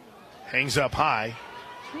 Hangs up high.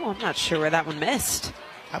 Oh, I'm not sure where that one missed.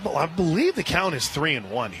 I believe the count is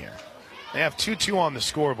 3-1 here. They have 2-2 on the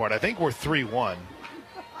scoreboard. I think we're 3-1.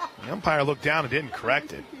 The umpire looked down and didn't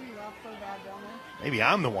correct it. Maybe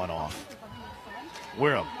I'm the one off.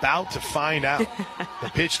 We're about to find out. The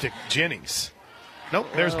pitch to Jennings. Nope,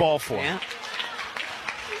 there's ball 4. Yeah.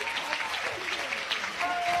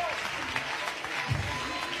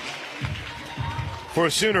 for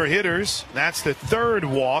Sooner hitters. That's the third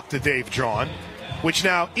walk that they've drawn, which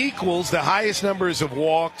now equals the highest numbers of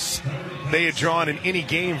walks they had drawn in any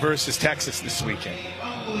game versus Texas this weekend.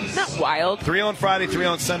 Not wild. 3 on Friday, 3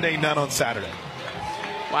 on Sunday, none on Saturday.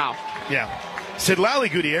 Wow. Yeah. Sidlali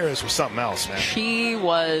Gutierrez was something else, man. She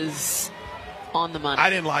was on the money. I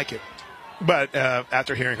didn't like it, but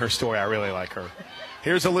after hearing her story, I really like her.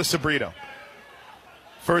 Here's Alyssa Brito.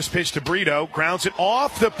 First pitch to Brito, grounds it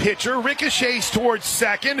off the pitcher, ricochets towards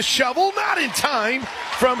second, shovel not in time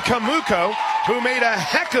from Kamuko, who made a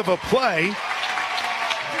heck of a play.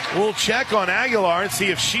 We'll check on Aguilar and see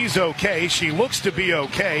if she's okay. She looks to be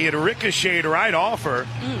okay. It ricocheted right off her.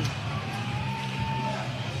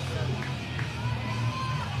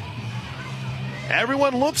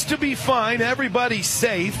 Everyone looks to be fine. Everybody's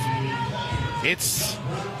safe. It's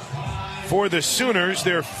for the Sooners,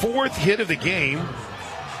 their fourth hit of the game.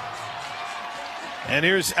 And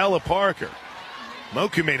here's Ella Parker.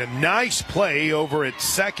 Moku made a nice play over at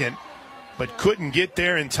second, but couldn't get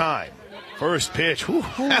there in time. First pitch,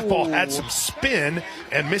 that ball had some spin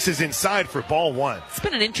and misses inside for ball one. It's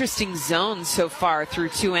been an interesting zone so far through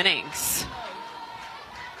 2 innings.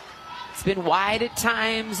 It's been wide at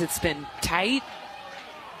times. It's been tight.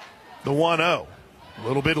 The 1-0, a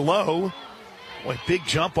little bit low. Boy, big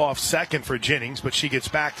jump off second for Jennings, but she gets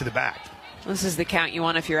back to the bat. This is the count you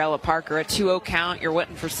want if you're Ella Parker. A 2-0 count, you're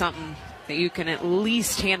waiting for something that you can at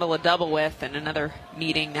least handle a double with, and another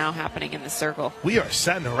meeting now happening in the circle. We are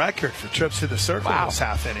setting a record for trips to the circle in this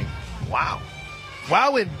half inning. Wow.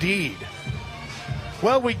 Wow, indeed.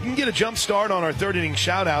 Well, we can get a jump start on our third inning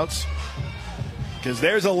shout-outs because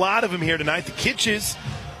there's a lot of them here tonight. The Kitches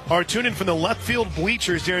are tuning in from the left field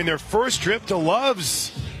bleachers during their first trip to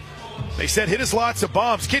Love's. They said, hit us lots of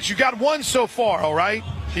bombs. Kitch, you got one so far, all right?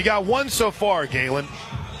 You got one so far, Galen.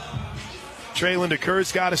 Traylon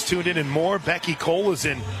DeCur's got us tuned in and more. Becky Cole is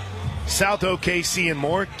in South OKC and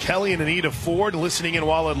more. Kelly and Anita Ford listening in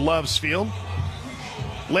while at Love's Field.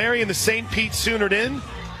 Larry and the St. Pete Soonered in.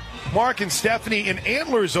 Mark and Stephanie in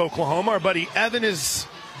Antlers, Oklahoma. Our buddy Evan has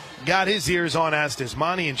got his ears on, as does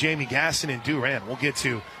Monty and Jamie Gaston in Durant. We'll get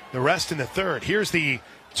to the rest in the third. Here's the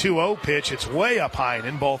 2-0 pitch. It's way up high and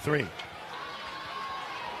in ball three.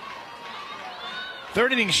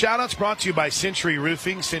 Third inning shoutouts brought to you by Century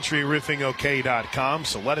Roofing, centuryroofingok.com.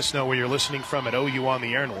 So let us know where you're listening from at OU on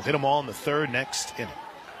the air, and we'll hit them all in the third next inning.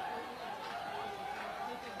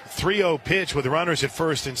 3-0 pitch with runners at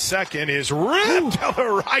first and second is ripped to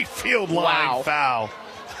the right field line. Wow. Foul.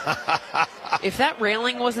 If that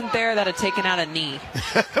railing wasn't there, that had taken out a knee.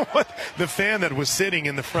 The fan that was sitting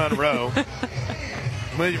in the front row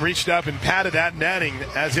reached up and patted that netting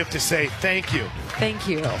as if to say, thank you. Thank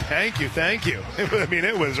you. Thank you, thank you. I mean,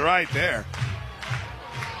 it was right there.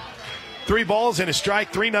 3 balls and a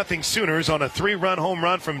strike, 3-0 Sooners on a 3-run home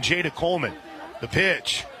run from Jada Coleman. The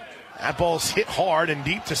pitch. That ball's hit hard and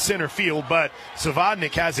deep to center field, but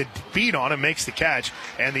Savadnik has it beat on him, makes the catch,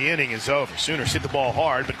 and the inning is over. Sooners hit the ball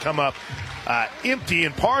hard, but come up empty,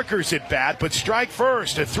 and Parker's at bat, but strike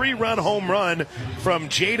first. A 3-run home run from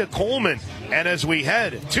Jada Coleman. And as we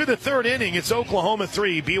head to the third inning, it's Oklahoma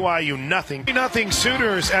 3, BYU nothing. 3-0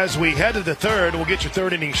 Sooners as we head to the third. We'll get your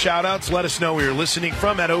third inning shout-outs. Let us know where you're listening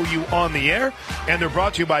from at OU on the air. And they're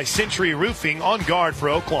brought to you by Century Roofing, on guard for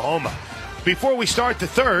Oklahoma. Before we start the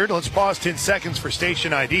third, let's pause 10 seconds for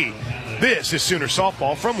station ID. This is Sooner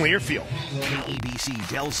Softball from Learfield. KEBC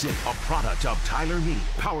Del City, a product of Tyler Mead,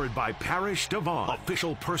 powered by Parrish Devon,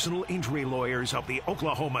 official personal injury lawyers of the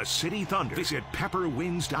Oklahoma City Thunder. Visit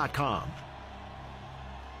pepperwinds.com.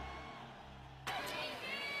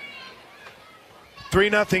 Three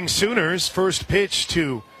 0 Sooners. First pitch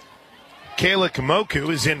to Kayla Kamoku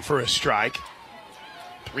is in for a strike.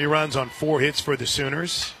 3 runs on 4 hits for the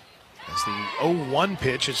Sooners. As the 0-1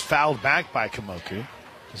 pitch is fouled back by Kamoku.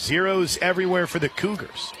 Zeros everywhere for the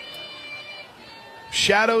Cougars.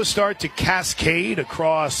 Shadows start to cascade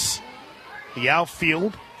across the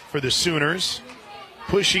outfield for the Sooners,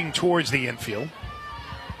 pushing towards the infield.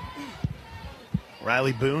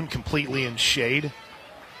 Riley Boone completely in shade.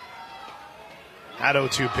 That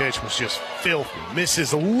 0-2 pitch was just filthy.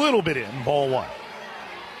 Misses a little bit in, ball 1.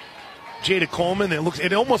 Jada Coleman,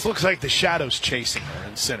 it almost looks like the Shadows chasing her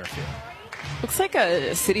in center field. Looks like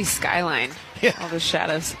a city skyline. Yeah. All the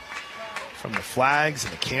shadows. From the flags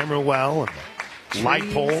and the camera well and the light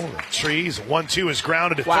pole and the trees. 1-2 is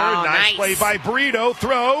grounded to third. Nice play by Brito.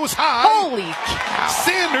 Throws high. Holy cow.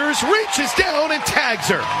 Sanders reaches down and tags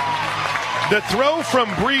her. The throw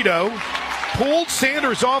from Brito pulled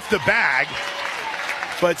Sanders off the bag,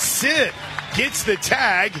 but Sid gets the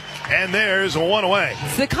tag, and there's 1 away.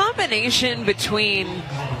 It's the combination between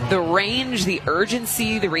the range, the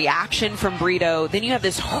urgency, the reaction from Brito. Then you have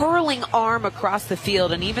this hurling arm across the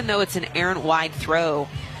field, and even though it's an errant wide throw,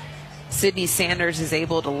 Sydney Sanders is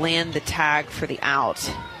able to land the tag for the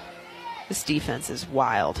out. This defense is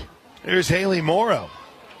wild. There's Haley Morrow.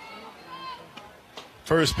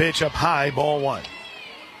 First pitch up high, ball one.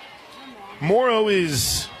 Morrow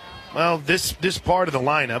is, well, this part of the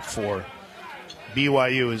lineup for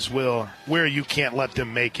BYU is where you can't let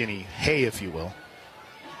them make any hay, if you will.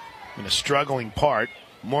 In a struggling part,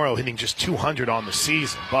 Morrow hitting just 200 on the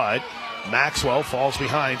season, but Maxwell falls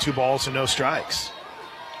behind, 2 balls and no strikes.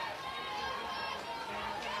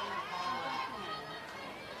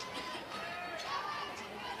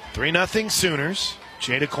 Three 0 Sooners.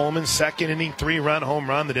 Jada Coleman's second inning 3-run home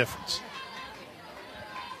run, the difference.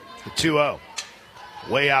 The 2-0.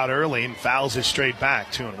 Way out early and fouls it straight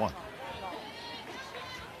back, 2-1.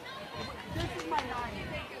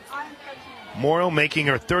 Morrow making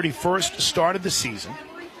her 31st start of the season.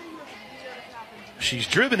 She's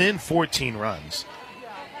driven in 14 runs.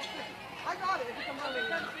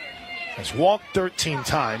 Has walked 13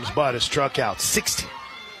 times, but has struck out 16.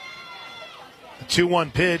 The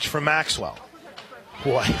 2-1 pitch from Maxwell.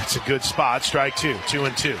 Boy, that's a good spot. Strike 2,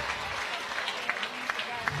 2-2.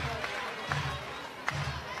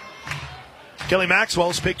 Kelly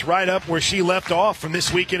Maxwell's picked right up where she left off from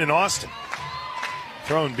this weekend in Austin.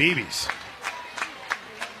 Throwing BBs.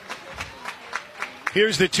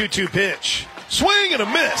 Here's the 2-2 pitch. Swing and a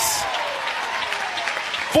miss.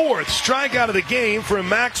 4th strikeout of the game for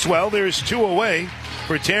Maxwell. There's 2 away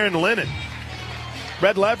for Taryn Lennon.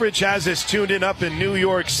 Red Leverage has us tuned in up in New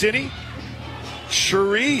York City.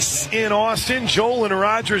 Charisse in Austin. Joel in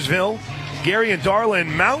Rogersville. Gary and Darla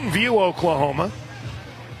in Mountain View, Oklahoma.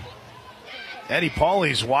 Eddie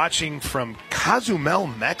Pauly's watching from Cozumel,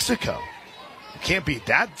 Mexico. You can't beat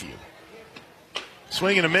that view.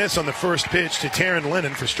 Swing and a miss on the first pitch to Taryn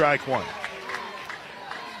Lennon for strike 1.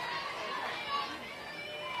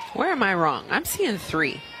 Where am I wrong? I'm seeing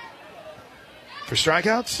 3. For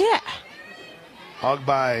strikeouts? Yeah. Hogged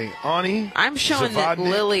by Ani. I'm showing that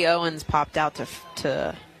Zavodnik. Lily Owens popped out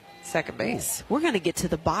to second base. We're going to get to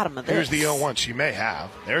the bottom of this. Here's the 0-1 she may have.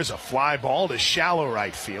 There's a fly ball to shallow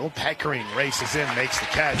right field. Peckering races in, makes the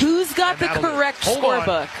catch. Who's got the correct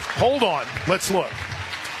scorebook? Hold on. Let's look.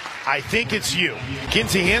 I think it's you.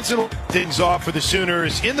 Kinsey Hansen things off for the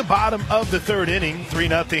Sooners in the bottom of the 3rd inning.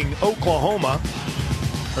 3-0 Oklahoma.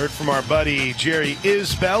 Heard from our buddy Jerry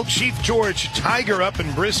Isbell. Chief George Tiger up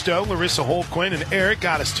in Bristow. Larissa Holquin and Eric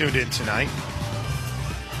got us tuned in tonight.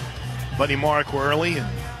 Buddy Mark Worley and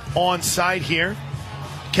on site here.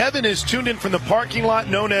 Kevin is tuned in from the parking lot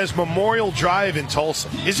known as Memorial Drive in Tulsa.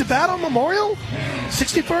 Is it bad on Memorial?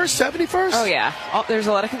 61st, 71st? Oh, yeah. There's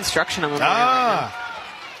a lot of construction on Memorial right now.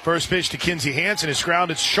 First pitch to Kinsey Hansen is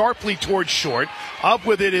grounded sharply towards short. Up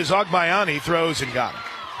with it is Ogbayani, throws and got him.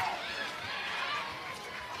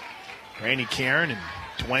 Randy Karen and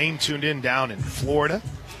Dwayne tuned in down in Florida.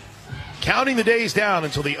 Counting the days down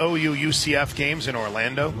until the OU-UCF games in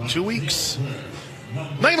Orlando. 2 weeks.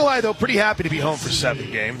 Not gonna lie, though, pretty happy to be home for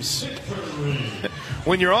 7 games.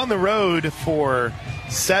 When you're on the road for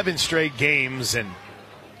 7 straight games, and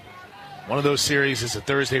one of those series is a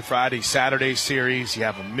Thursday, Friday, Saturday series. You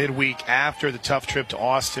have a midweek after the tough trip to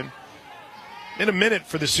Austin. In a minute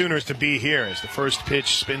for the Sooners to be here as the first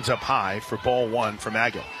pitch spins up high for ball 1 from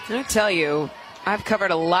Aggill. I tell you, I've covered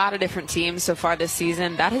a lot of different teams so far this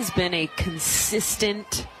season. That has been a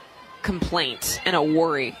consistent complaint and a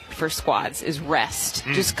worry for squads is rest.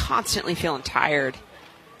 Just constantly feeling tired.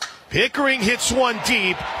 Pickering hits one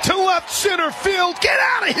deep to left center field. Get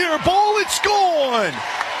out of here, ball. It's gone.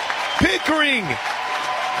 Pickering,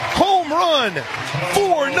 home run,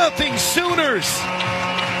 4-0 Sooners.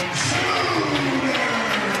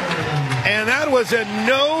 And that was a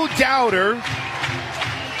no-doubter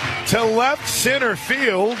to left center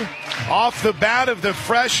field off the bat of the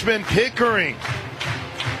freshman Pickering.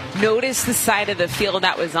 Notice the side of the field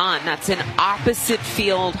that was on. That's an opposite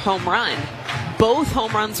field home run. Both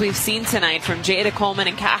home runs we've seen tonight from Jada Coleman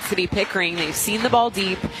and Cassidy Pickering, they've seen the ball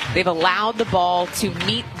deep. They've allowed the ball to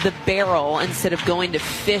meet the barrel instead of going to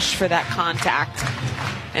fish for that contact.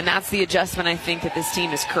 And that's the adjustment I think that this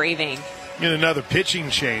team is craving. And another pitching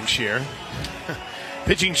change here.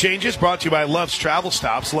 Pitching changes brought to you by Love's Travel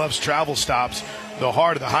Stops. Love's Travel Stops, the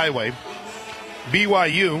heart of the highway.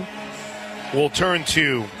 BYU will turn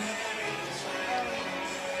to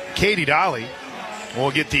Katie Dolly. We'll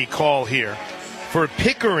get the call here. For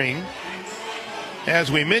Pickering,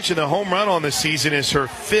 as we mentioned, the home run on the season is her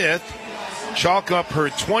 5th. Chalk up her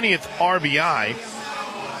 20th RBI.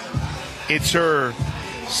 It's her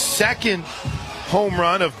 2nd home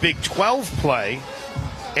run of Big 12 play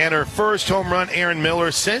and her first home run, Aaron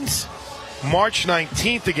Miller, since March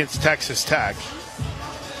 19th against Texas Tech.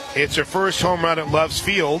 It's her first home run at Love's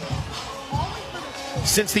Field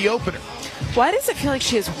since the opener. Why does it feel like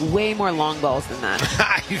she has way more long balls than that?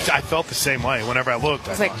 I felt the same way whenever I looked.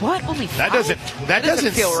 I was like, what? Only 5? That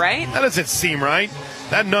doesn't feel right. That doesn't seem right.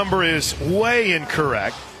 That number is way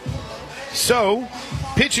incorrect. So,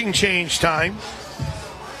 pitching change time.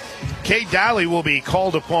 Kate Daly will be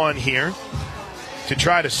called upon here to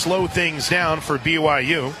try to slow things down for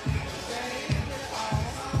BYU.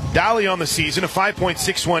 Daly on the season, a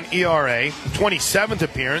 5.61 ERA, 27th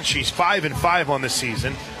appearance. She's 5-5 on the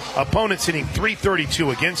season. Opponents hitting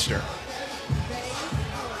 .332 against her.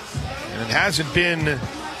 And it hasn't been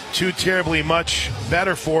too terribly much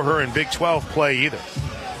better for her in Big 12 play either.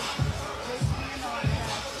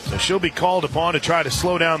 So she'll be called upon to try to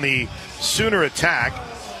slow down the Sooner attack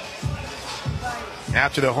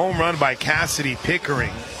after the home run by Cassidy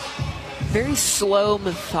Pickering. Very slow,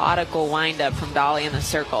 methodical windup from Dolly in the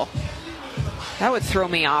circle. That would throw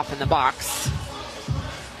me off in the box.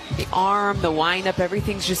 The arm, the windup,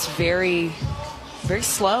 everything's just very, very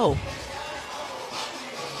slow.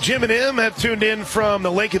 Jim and Em have tuned in from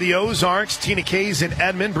the Lake of the Ozarks. Tina Kays in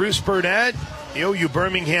Edmond, Bruce Burdett, the OU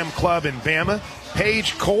Birmingham Club in Bama.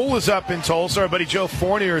 Paige Cole is up in Tulsa. Our buddy Joe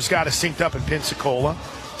Fournier has got us synced up in Pensacola.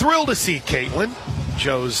 Thrilled to see Caitlin,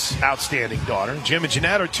 Joe's outstanding daughter. Jim and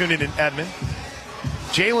Jeanette are tuning in Edmond.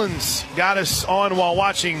 Jalen's got us on while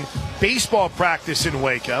watching baseball practice in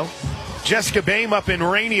Waco. Jessica Boehm up in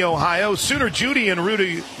Rainy, Ohio. Sooner Judy in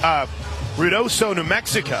Ruidoso, New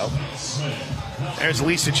Mexico. There's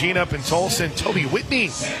Lisa Jean up in Tulsa and Toby Whitney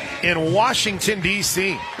in Washington,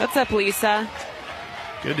 D.C. What's up, Lisa?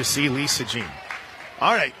 Good to see Lisa Jean.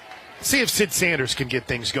 All right, see if Sid Sanders can get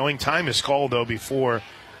things going. Time is called, though, before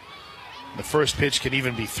the first pitch can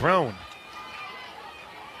even be thrown.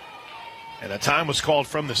 And the time was called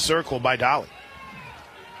from the circle by Dolly.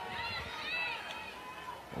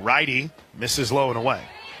 Righty misses low and away.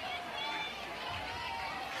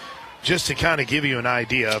 Just to kind of give you an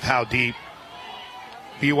idea of how deep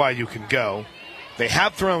BYU can go, they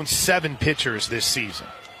have thrown 7 pitchers this season.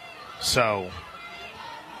 So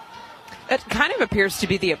it kind of appears to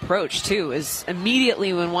be the approach, too, is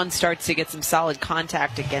immediately when one starts to get some solid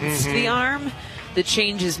contact against the arm, the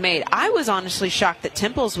change is made. I was honestly shocked that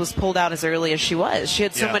Temples was pulled out as early as she was. She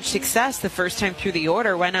had so much success the first time through the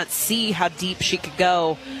order. Why not see how deep she could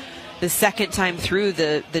go the second time through?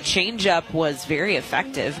 The changeup was very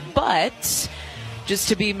effective. But just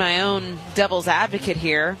to be my own devil's advocate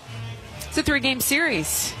here, it's a 3-game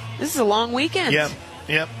series. This is a long weekend.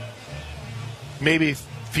 Yep. Maybe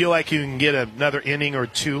feel like you can get another inning or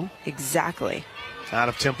 2. Exactly. Out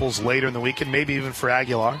of Temples later in the weekend, maybe even for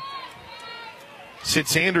Aguilar. Sid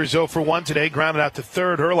Sanders 0 for 1 today, grounded out to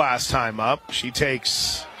third her last time up. She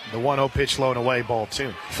takes the 1-0 pitch low and away, ball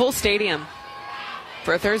 2. Full stadium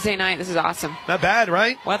for a Thursday night. This is awesome. Not bad,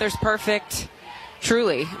 right? Weather's perfect.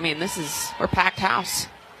 Truly. I mean, we're packed house.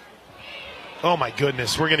 Oh, my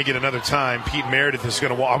goodness. We're going to get another time. Pete Meredith is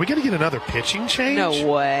going to walk. Are we going to get another pitching change? No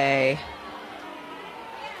way.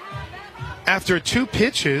 After 2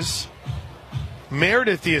 pitches,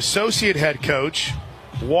 Meredith, the associate head coach,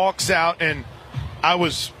 walks out, and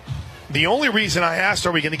the only reason I asked,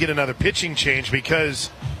 are we going to get another pitching change,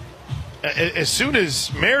 because as soon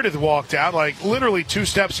as Meredith walked out, like literally 2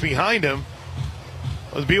 steps behind him,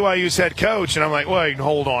 was BYU's head coach, and I'm like, wait,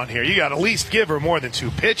 hold on here. You got to at least give her more than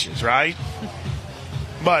 2 pitches, right?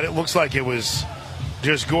 But it looks like it was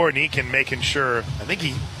just Gordon Eakin making sure. I think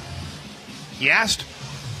he asked,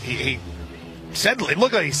 he said, it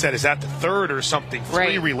looked like he said, is that the third or something?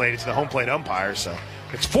 3 related to the home plate umpire, so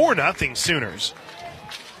it's 4-0 Sooners.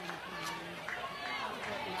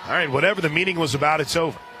 All right, whatever the meeting was about, it's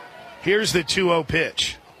over. Here's the 2-0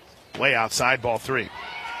 pitch. Way outside, ball 3.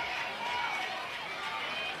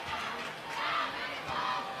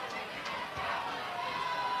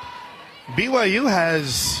 BYU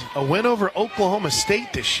has a win over Oklahoma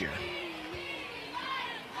State this year.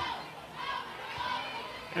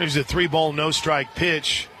 There's a 3-ball, no-strike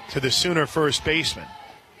pitch to the Sooner first baseman.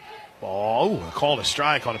 Called a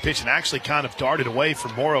strike on a pitch and actually kind of darted away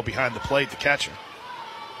from Morrow behind the plate, the catcher.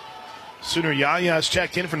 Sooner Yaya has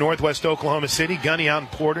checked in for Northwest Oklahoma City. Gunny out in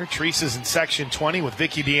Porter. Teresa's in Section 20 with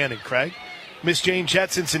Vicky, Deanne, and Craig. Miss Jane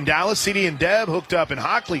Jetson's in Dallas. CD and Deb hooked up in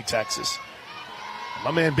Hockley, Texas.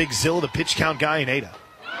 My man Big Zilla, the pitch count guy in Ada.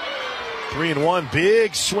 3-1,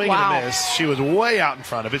 big swing and a miss. She was way out in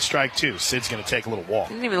front of it. Strike 2. Sid's going to take a little walk.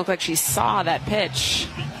 It didn't even look like she saw that pitch.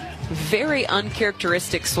 Very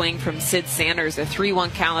uncharacteristic swing from Sid Sanders. A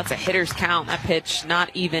 3-1 count. That's a hitter's count. That pitch not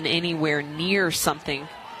even anywhere near something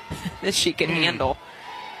that she could handle.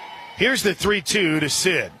 Here's the 3-2 to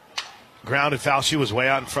Sid. Grounded foul. She was way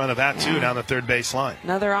out in front of that, too, down the third base line.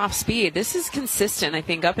 Another off speed. This is consistent, I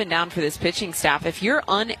think, up and down for this pitching staff. If you're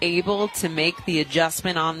unable to make the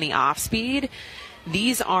adjustment on the off speed,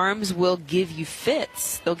 these arms will give you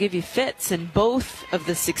fits. They'll give you fits. And both of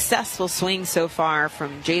the successful swings so far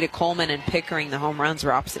from Jada Coleman and Pickering, the home runs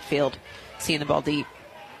were opposite field, seeing the ball deep.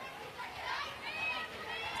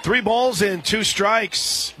 3 balls and 2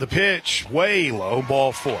 strikes. The pitch way low,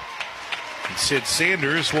 ball 4. And Sid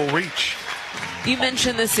Sanders will reach. You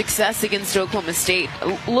mentioned the success against Oklahoma State.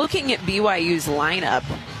 Looking at BYU's lineup,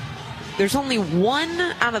 there's only 1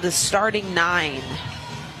 out of the starting 9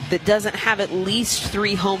 that doesn't have at least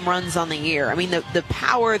 3 home runs on the year. I mean, the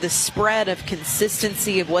power, the spread of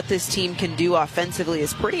consistency of what this team can do offensively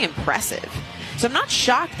is pretty impressive. So I'm not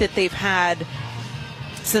shocked that they've had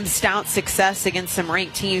some stout success against some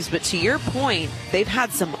ranked teams, but to your point, they've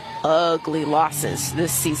had some ugly losses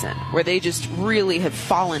this season where they just really have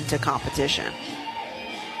fallen to competition.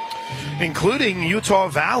 Including Utah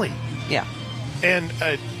Valley. Yeah. And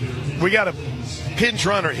we got a pinch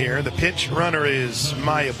runner here. The pinch runner is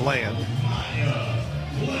Maya Bland.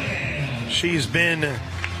 She's been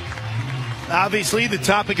obviously the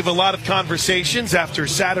topic of a lot of conversations after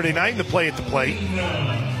Saturday night in the play at the plate.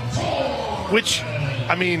 Which,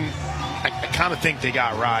 I mean, I kind of think they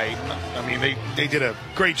got right. I mean, they did a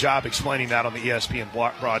great job explaining that on the ESPN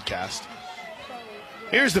broadcast.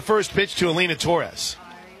 Here's the first pitch to Alina Torres.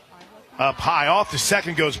 Up high, off the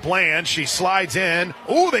second goes Bland. She slides in.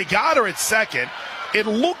 Oh, they got her at second. It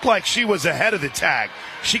looked like she was ahead of the tag.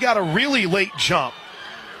 She got a really late jump.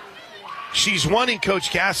 She's wanting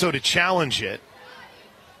Coach Gasso to challenge it.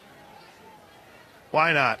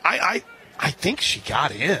 Why not? I think she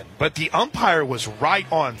got in, but the umpire was right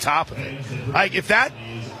on top of it. Like if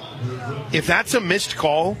that's a missed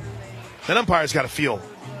call, that umpire's got to feel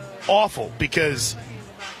awful because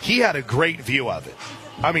he had a great view of it.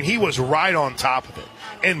 I mean, he was right on top of it.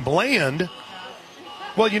 And Bland,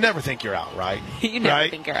 well, you never think you're out, right? You never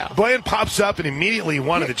think you're out. Bland pops up and immediately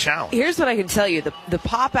wanted a challenge. Here's what I can tell you. The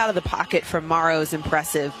pop out of the pocket from Morrow is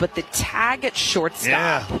impressive, but the tag at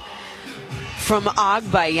shortstop from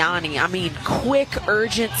Agbayani, I mean, quick,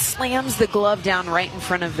 urgent, slams the glove down right in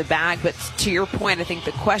front of the bag. But to your point, I think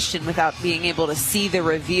the question, without being able to see the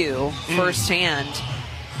review firsthand,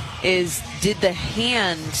 is did the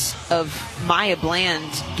hand of Maya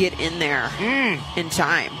Bland get in there in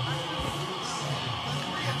time?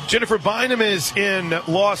 Jennifer Bynum is in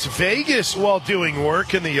Las Vegas while doing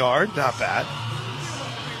work in the yard. Not bad.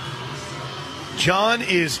 John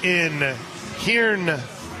is in Hearne,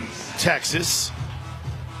 Texas.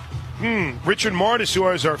 Richard Martis, who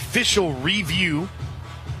is our official review,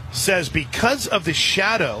 says because of the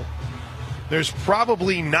shadow, there's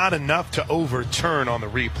probably not enough to overturn on the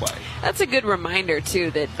replay. That's a good reminder,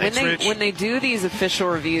 too, that when they do these official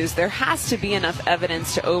reviews, there has to be enough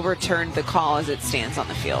evidence to overturn the call as it stands on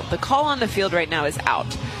the field. The call on the field right now is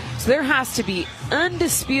out. So there has to be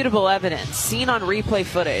undisputable evidence seen on replay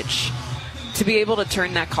footage to be able to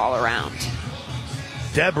turn that call around.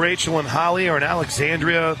 Deb, Rachel, and Holly are in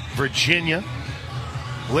Alexandria, Virginia.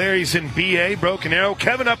 Larry's in BA, Broken Arrow.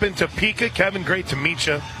 Kevin up in Topeka. Kevin, great to meet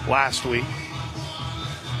you last week.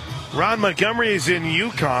 Ron Montgomery is in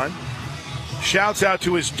Yukon. Shouts out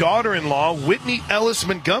to his daughter-in-law, Whitney Ellis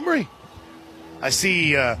Montgomery. I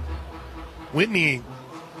see Whitney.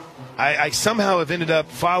 I somehow have ended up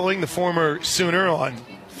following the former Sooner on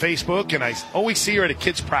Facebook, and I always see her at a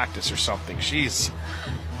kids' practice or something. She's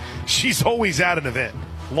always at an event.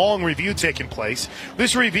 Long review taking place.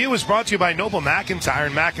 This review is brought to you by Noble McIntyre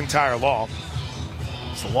and McIntyre Law.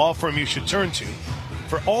 It's the law firm you should turn to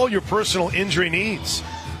for all your personal injury needs.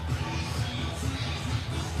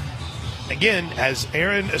 Again, as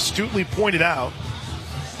Aaron astutely pointed out,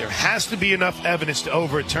 there has to be enough evidence to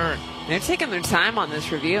overturn. They're taking their time on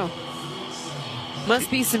this review. Must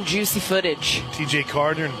be some juicy footage. TJ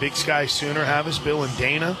Carter and Big Sky Sooner have us. Bill and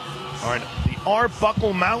Dana are in the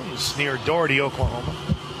Arbuckle Mountains near Doherty, Oklahoma.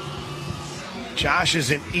 Josh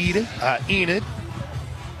is in Enid.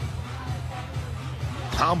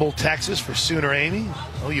 Humble, Texas for Sooner Amy.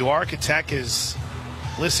 OU Architect is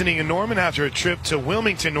listening in Norman after a trip to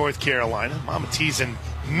Wilmington, North Carolina. Mama T's in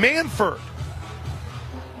Manford,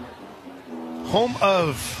 home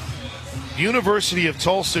of University of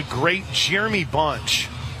Tulsa great Jeremy Bunch.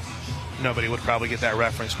 Nobody would probably get that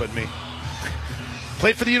reference but me.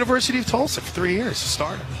 Played for the University of Tulsa for 3 years,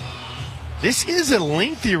 started. This is a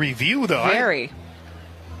lengthy review, though. Very.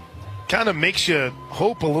 kind of makes you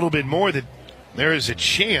hope a little bit more that there is a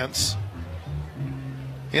chance.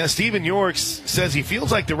 Yeah, Stephen Yorks says he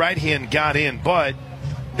feels like the right hand got in, but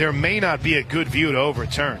there may not be a good view to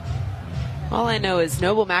overturn. All I know is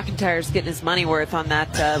Noble McIntyre's getting his money worth on that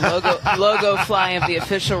logo fly of the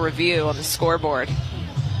official review on the scoreboard.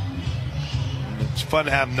 It's fun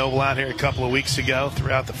to have Noble out here a couple of weeks ago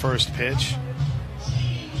throughout the first pitch.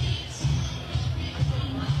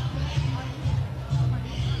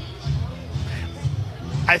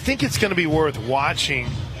 I think it's going to be worth watching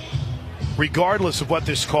regardless of what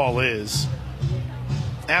this call is.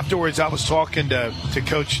 Afterwards, I was talking to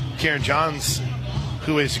Coach Karen Johns,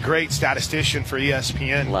 who is a great statistician for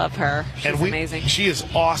ESPN. Love her. She's amazing. She is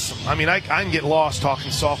awesome. I mean, I can get lost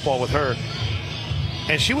talking softball with her.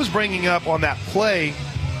 And she was bringing up on that play,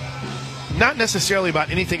 not necessarily about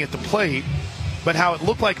anything at the plate, but how it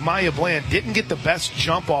looked like Maya Bland didn't get the best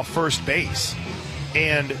jump off first base.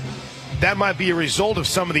 And that might be a result of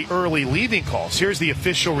some of the early leaving calls. Here's the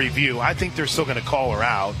official review. I think they're still going to call her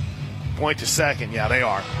out. Point to second. Yeah, they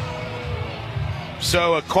are.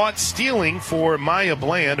 So a caught stealing for Maya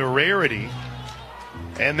Bland, a rarity.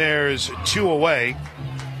 And there's 2 away.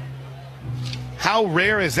 How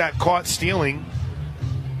rare is that caught stealing?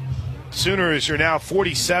 Sooners are now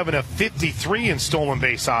 47 of 53 in stolen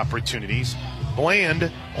base opportunities.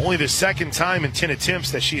 Bland, only the second time in 10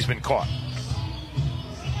 attempts that she's been caught.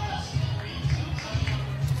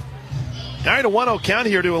 All right, a 1-0 count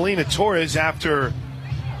here to Alina Torres after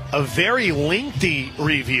a very lengthy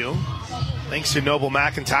review, thanks to Noble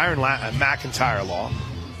McIntyre and McIntyre Law.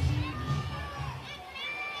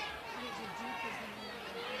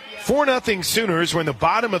 4-0 Sooners. We're in the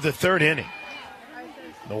bottom of the third inning.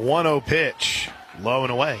 The 1-0 pitch, low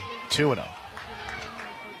and away, 2-0.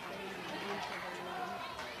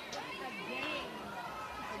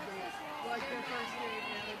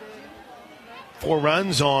 Four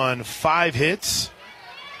runs on 5 hits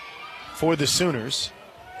for the Sooners.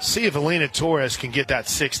 See if Alina Torres can get that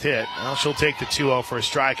 6th hit. Well, she'll take the 2-0 for a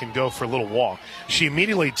strike and go for a little walk. She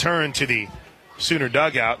immediately turned to the Sooner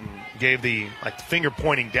dugout and gave the finger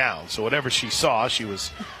pointing down. So whatever she saw, she was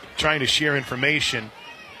trying to share information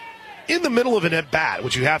in the middle of an at-bat,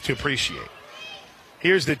 which you have to appreciate.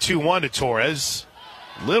 Here's the 2-1 to Torres.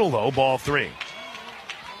 Little low, ball 3.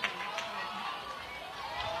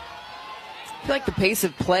 I feel like the pace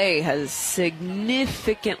of play has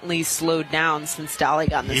significantly slowed down since Dolly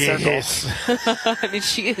got in the circle. I mean,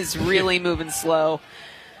 she is really moving slow.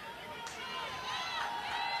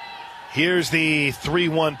 Here's the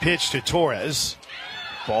 3-1 pitch to Torres.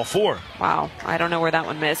 Ball 4. Wow, I don't know where that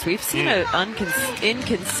one missed. We've seen an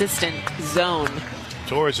inconsistent zone.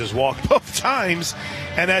 Torres has walked both times,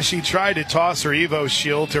 and as she tried to toss her Evo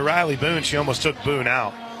shield to Riley Boone, she almost took Boone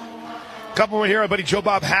out. Couple more here. Our buddy Joe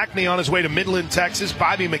Bob Hackney on his way to Midland, Texas.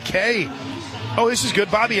 Bobby McKay. Oh, this is good.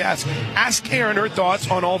 Bobby asked, ask Karen her thoughts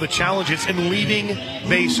on all the challenges in leaving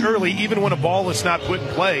base early, even when a ball is not put in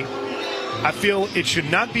play. I feel it should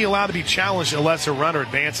not be allowed to be challenged unless a runner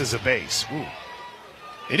advances a base. Ooh.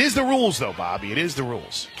 It is the rules, though, Bobby. It is the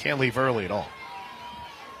rules. Can't leave early at all.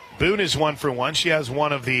 Boone is 1 for 1. She has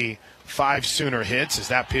one of the 5 Sooner hits as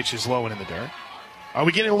that pitch is low and in the dirt. Are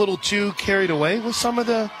we getting a little too carried away with some of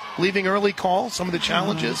the leaving early calls, some of the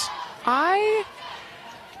challenges? Oh,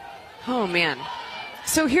 man.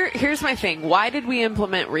 So here's my thing. Why did we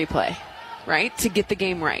implement replay, right? To get the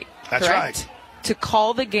game right. That's correct? Right. To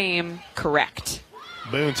call the game correct.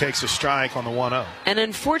 Boone takes a strike on the 1-0. And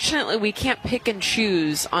unfortunately, we can't pick and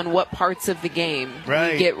choose on what parts of the game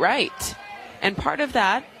we get right. And part of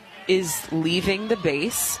that is leaving the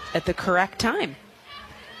base at the correct time.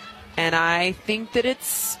 And I think that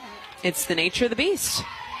it's the nature of the beast.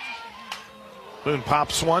 Boone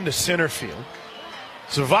pops one to center field.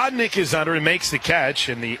 Zavodnik is under and makes the catch,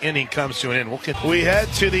 and the inning comes to an end. We head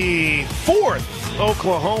to the 4th.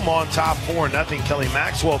 Oklahoma on top 4-0. Kelly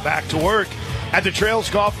Maxwell back to work at the Trails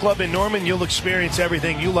Golf Club in Norman. You'll experience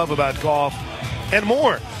everything you love about golf and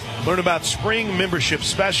more. Learn about spring membership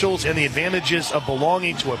specials and the advantages of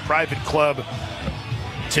belonging to a private club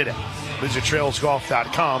today. Visit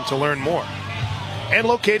trailsgolf.com to learn more. And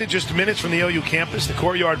located just minutes from the OU campus, the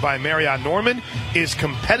Courtyard by Marriott Norman is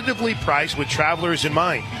competitively priced with travelers in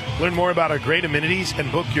mind. Learn more about our great amenities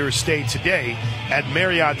and book your stay today at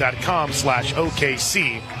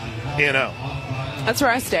marriott.com/OKCNO. That's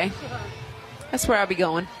where I stay. That's where I'll be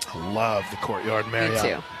going. I love the Courtyard Marriott.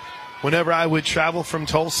 Me too. Whenever I would travel from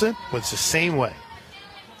Tulsa, it was the same way.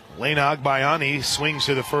 Lena Agbayani swings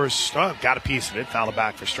to the first. Oh, got a piece of it. Fouled it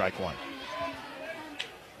back for strike 1.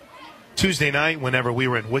 Tuesday night, whenever we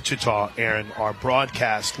were in Wichita, Aaron, our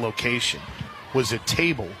broadcast location was a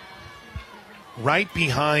table right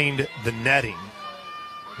behind the netting,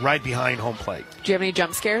 right behind home plate. Do you have any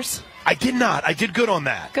jump scares? I did not. I did good on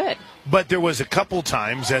that. Good. But there was a couple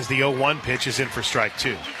times as the 0-1 pitch is in for strike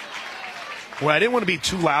 2 where I didn't want to be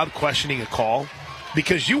too loud questioning a call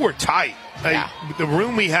because you were tight. Yeah. The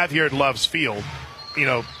room we have here at Love's Field,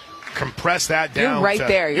 compress that down. You're right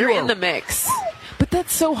there. You're in the mix. But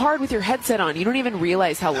that's so hard with your headset on. You don't even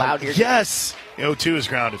realize how loud you're Yes. 0-2 is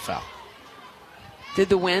grounded foul. Did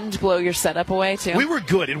the wind blow your setup away, too? We were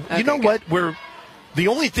good. And you know what? The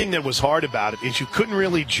only thing that was hard about it is you couldn't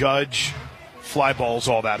really judge fly balls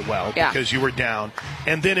all that well because you were down.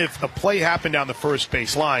 And then if a play happened down the first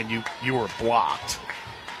base line, you were blocked.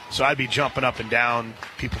 So I'd be jumping up and down.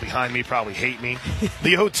 People behind me probably hate me.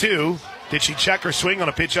 The 0-2, did she check her swing on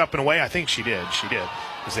a pitch up and away? I think she did. She did.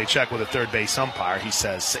 Because they checked with a third base umpire. He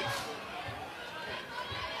says safe.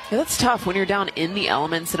 Yeah, that's tough when you're down in the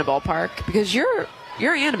elements in a ballpark because you're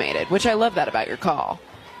animated, which I love that about your call.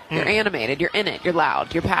 You're animated. You're in it. You're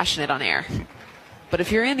loud. You're passionate on air. But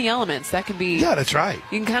if you're in the elements, that can be... Yeah, that's right.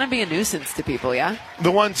 You can kind of be a nuisance to people, yeah?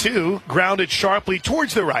 The 1-2 grounded sharply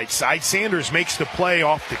towards the right side. Sanders makes the play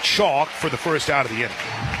off the chalk for the first out of the inning.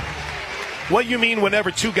 What you mean whenever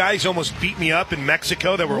two guys almost beat me up in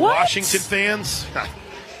Mexico that were Washington fans?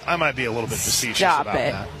 I might be a little bit facetious about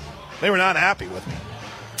that. They were not happy with me.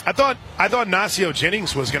 I thought Nacio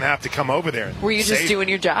Jennings was going to have to come over there. Were you just doing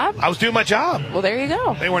your job? I was doing my job. Well, there you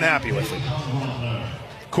go. They weren't happy with me.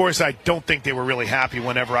 Of course, I don't think they were really happy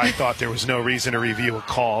whenever I thought there was no reason to review a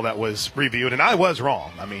call that was reviewed, and I was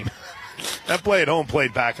wrong. I mean, that play at home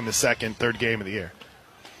played back in the third game of the year.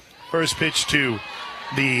 First pitch to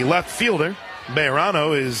the left fielder,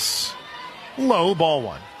 Bejarano, is low, ball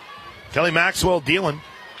 1. Kelly Maxwell dealing.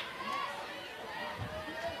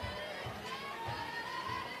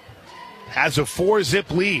 Has a 4-zip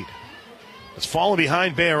lead. It's fallen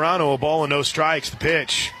behind Bejarano, a ball and no strikes. The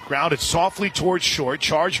pitch grounded softly towards short,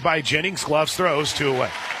 charged by Jennings, gloves, throws, 2 away.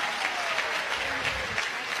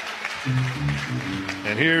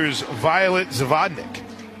 And here's Violet Zavodnik.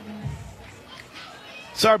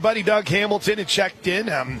 It's our buddy Doug Hamilton had checked in.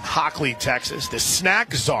 Hockley, Texas. The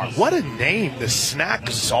Snack Czar. What a name, the Snack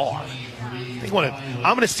Czar. I'm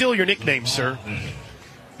going to steal your nickname, sir.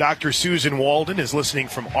 Dr. Susan Walden is listening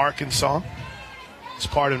from Arkansas. It's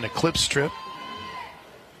part of an Eclipse trip.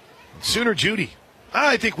 Sooner Judy.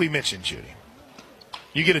 I think we mentioned Judy.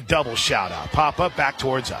 You get a double shout-out. Pop up back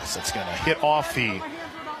towards us. It's going to hit off the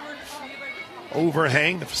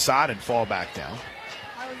overhang, the facade, and fall back down.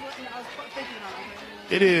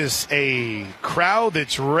 It is a crowd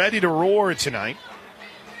that's ready to roar tonight.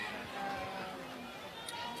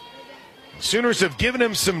 Sooners have given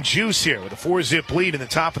him some juice here with a 4-zip lead in the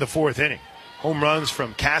top of the 4th inning. Home runs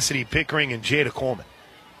from Cassidy Pickering and Jada Coleman.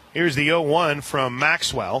 Here's the 0-1 from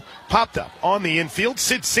Maxwell. Popped up on the infield.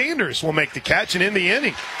 Sid Sanders will make the catch and end the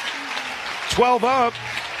inning. 12 up,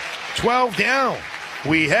 12 down.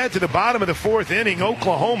 We head to the bottom of the 4th inning.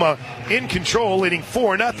 Oklahoma in control, leading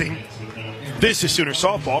 4-0. This is Sooner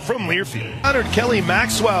softball from Learfield. Honored Kelly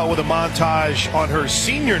Maxwell with a montage on her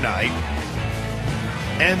senior night.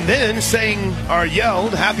 And then sang or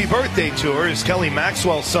yelled happy birthday to her as Kelly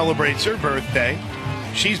Maxwell celebrates her birthday.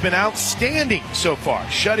 She's been outstanding so far,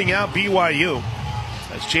 shutting out BYU.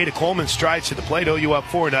 As Jada Coleman strides to the plate, OU up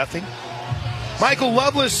 4-0. Michael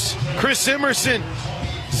Lovelace, Chris Emerson,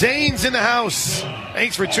 Zane's in the house.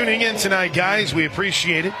 Thanks for tuning in tonight, guys. We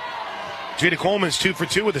appreciate it. Jada Coleman's 2 for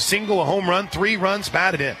 2 with a single, a home run, 3 runs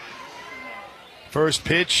batted in. First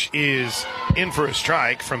pitch is in for a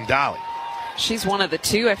strike from Dolly. She's one of the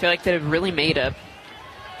 2, I feel like, that have really made an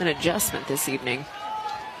adjustment this evening.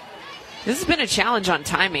 This has been a challenge on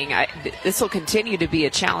timing. This will continue to be a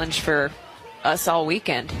challenge for us all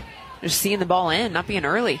weekend. Just seeing the ball in, not being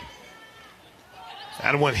early.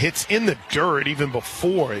 That one hits in the dirt even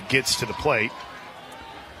before it gets to the plate.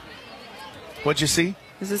 What'd you see?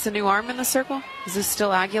 Is this a new arm in the circle? Is this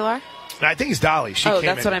still Aguilar? I think it's Dolly.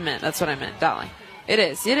 That's what I meant. That's what I meant. Dolly. It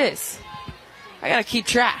is. I got to keep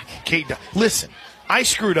track. Kate, listen, I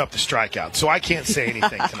screwed up the strikeout, so I can't say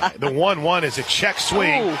anything tonight. The 1-1 is a check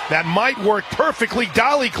swing that might work perfectly.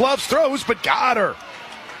 Dolly gloves, throws, but got her.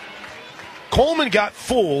 Coleman got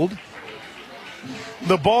fooled.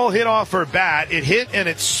 The ball hit off her bat. It hit and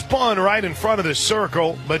it spun right in front of the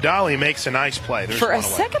circle, but Dolly makes a nice play. There's For a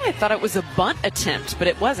second, I thought it was a bunt attempt, but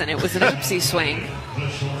it wasn't. It was an oopsie swing.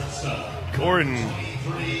 Gordon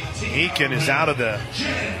Eakin is out of the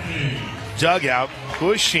dugout,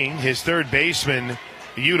 pushing his third baseman,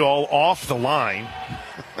 Udall, off the line.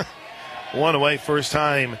 One away, first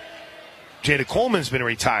time Jada Coleman's been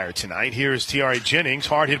retired tonight. Here's Tiare Jennings.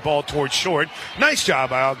 Hard hit ball towards short. Nice job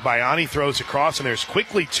by Bayani. Throws across, and there's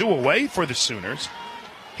quickly 2 away for the Sooners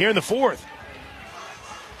here in the 4th.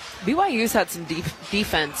 BYU's had some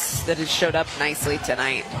defense that has showed up nicely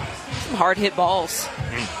tonight. Some hard hit balls.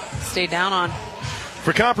 Stay down on.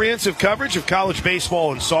 For comprehensive coverage of college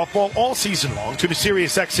baseball and softball all season long, tune to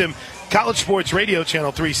SiriusXM College Sports Radio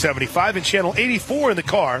Channel 375 and Channel 84 in the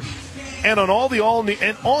car, and on the all-new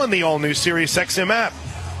SiriusXM app.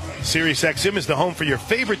 SiriusXM is the home for your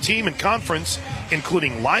favorite team and conference,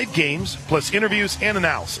 including live games, plus interviews and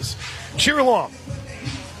analysis. Cheer along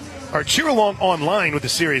online with the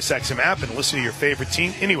SiriusXM app and listen to your favorite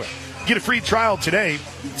team anywhere. Get a free trial today,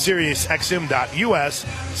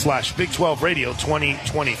 SiriusXM.us/Big 12 Radio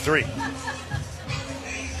 2023.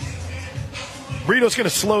 Brito's going to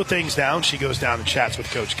slow things down. She goes down and chats with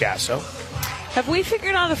Coach Gasso. Have we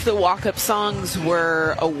figured out if the walk-up songs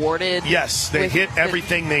were awarded? Yes, they hit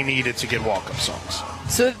everything they needed to get walk-up songs.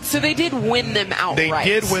 So they did win them outright.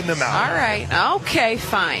 They did win them outright. All right. Okay,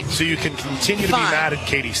 fine. So you can continue to be mad at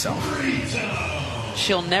Katie Self.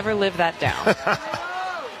 She'll never live that down.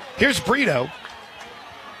 Here's Brito.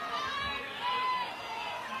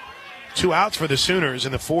 2 outs for the Sooners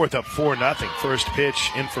in the 4th, up 4-0. First pitch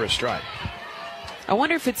in for a strike. I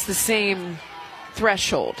wonder if it's the same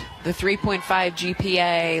threshold, the 3.5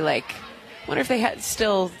 GPA. I wonder if they had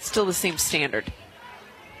still the same standard.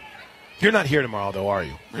 You're not here tomorrow, though, are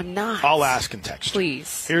you? I'm not. I'll ask and text.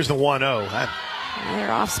 Please. Here's the 1-0.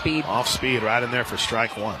 They're off speed. Off speed, right in there for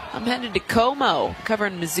strike 1. I'm headed to Como,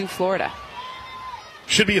 covering Mizzou, Florida.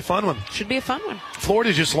 Should be a fun one. Should be a fun one.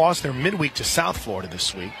 Florida just lost their midweek to South Florida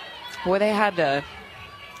this week. Boy, they had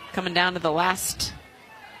coming down to the last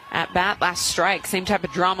at-bat, last strike. Same type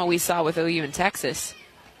of drama we saw with OU in Texas.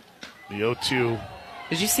 The 0-2.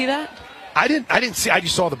 Did you see that? I didn't see. I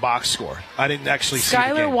just saw the box score. I didn't actually see the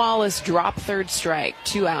game. Skylar Wallace dropped third strike,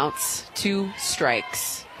 2 outs, 2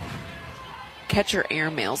 strikes. Catcher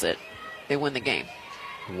airmails it. They win the game.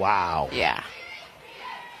 Wow. Yeah.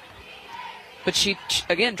 But she,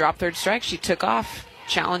 again, dropped third strike. She took off,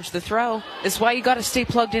 challenged the throw. It's why you got to stay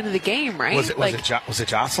plugged into the game, right? Was it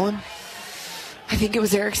Jocelyn? I think it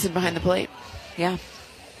was Erickson behind the plate. Yeah.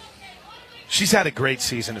 She's had a great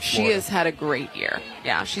season at Florida. She has had a great year.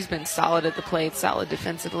 Yeah, she's been solid at the plate, solid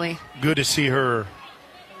defensively. Good to see her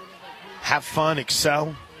have fun,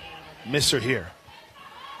 excel. Miss her here.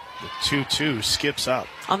 The 2-2 skips up.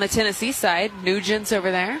 On the Tennessee side, Nugent's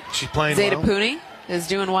over there. She's playing Zeta well. Pooney is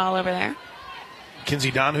doing well over there.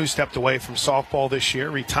 Kinsey Donahue stepped away from softball this year,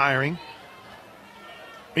 retiring.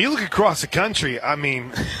 When you look across the country, I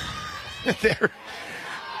mean,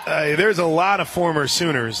 there's a lot of former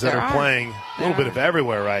Sooners that are playing a little bit of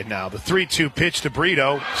everywhere right now. The 3-2 pitch to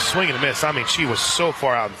Brito, swing and a miss. I mean, she was so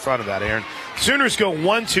far out in front of that, Aaron. Sooners go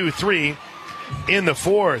 1-2-3 in the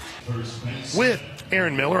 4th with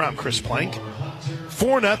Aaron Miller. I'm Chris Plank.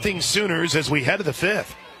 4-0 Sooners as we head to the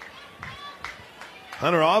 5th.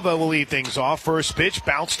 Hunter Alva will lead things off. First pitch,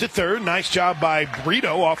 bounce to third. Nice job by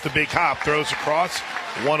Brito off the big hop. Throws across,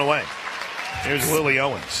 1 away. Here's Lily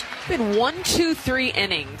Owens. Been 1-2-3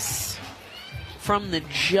 innings from the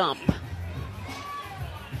jump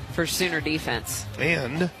for Sooner defense.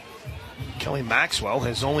 And Kelly Maxwell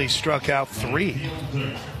has only struck out 3.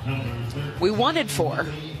 We wanted 4.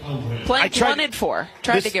 Plank wanted 4.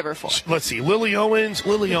 Tried to give her 4. Let's see. Lily Owens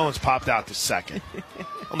popped out to second.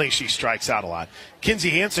 I don't think she strikes out a lot.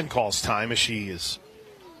 Kinsey Hansen calls time as she is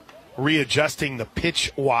readjusting the pitch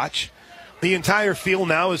watch. The entire field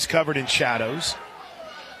now is covered in shadows.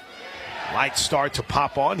 Lights start to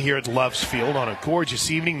pop on here at Love's Field on a gorgeous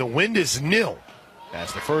evening. The wind is nil.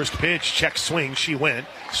 As the first pitch, check swing, she went.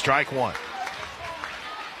 Strike 1.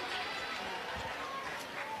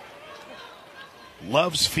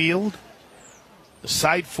 Love's Field, the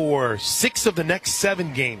site for 6 of the next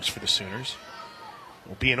 7 games for the Sooners.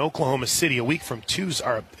 Will be in Oklahoma City a week from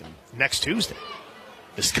next Tuesday.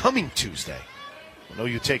 This coming Tuesday.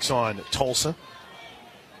 OU takes on Tulsa.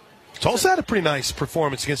 Tulsa had a pretty nice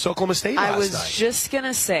performance against Oklahoma State last night. I was just going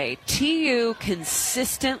to say, TU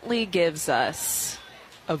consistently gives us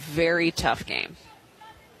a very tough game.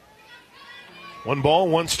 1 ball,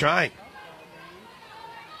 1 strike.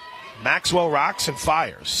 Maxwell rocks and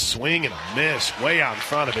fires. Swing and a miss. Way out in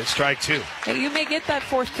front of it. Strike 2. Hey, you may get that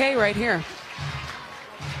 4th K right here.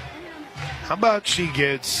 How about she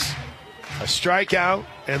gets a strikeout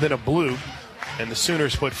and then a bloop, and the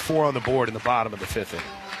Sooners put 4 on the board in the bottom of the 5th inning.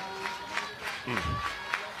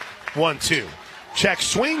 1-2. Check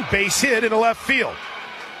swing, base hit into left field.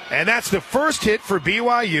 And that's the first hit for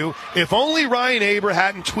BYU. If only Ryan Aber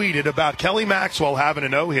hadn't tweeted about Kelly Maxwell having a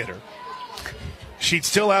no-hitter. she'd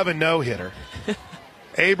still have a no-hitter.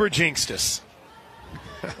 Aber jinxed us.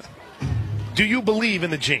 Do you believe in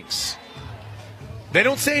the jinx? They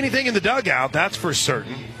don't say anything in the dugout, that's for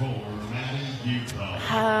certain.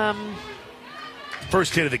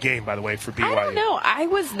 First hit of the game, by the way, for BYU. I don't know. I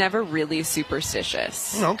was never really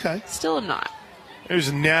superstitious. Okay. Still am not.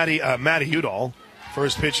 There's Matty Udall.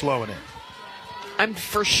 First pitch low and in. I'm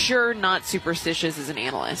for sure not superstitious as an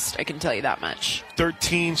analyst. I can tell you that much.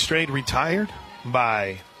 13 straight retired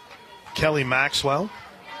by Kelly Maxwell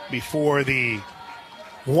before the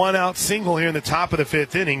one-out single here in the top of the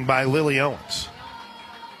fifth inning by Lily Owens.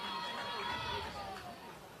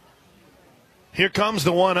 Here comes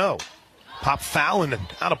the 1-0. Pop foul and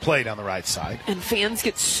out of play down the right side. And fans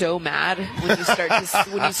get so mad when you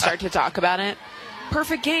start to talk about it.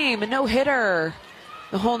 Perfect game, a no-hitter,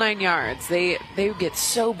 the whole 9 yards. They get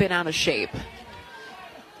so bent out of shape.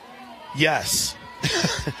 Yes.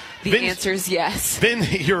 The answer is yes.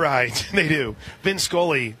 You're right. They do. Vin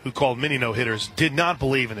Scully, who called many no-hitters, did not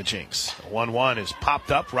believe in the jinx. 1-1 is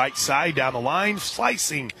popped up right side down the line,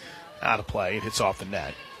 slicing out of play. It hits off the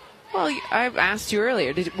net. Well, I asked you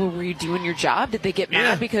earlier, were you doing your job? Did they get mad?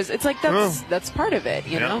 Yeah. Because it's like that's part of it,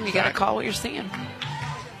 you know? You got to call what you're seeing.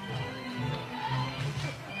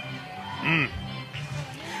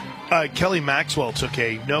 Kelly Maxwell took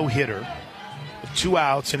a no-hitter with 2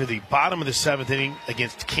 outs into the bottom of the 7th inning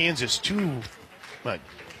against Kansas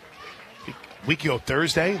week ago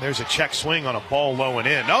Thursday. There's a check swing on a ball low and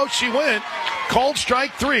in. Oh, she went. Called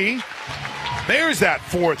strike 3. There's that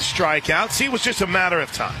 4th strikeout. See, it was just a matter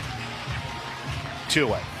of time. 2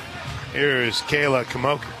 away. Here's Kayla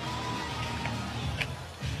Kamoku.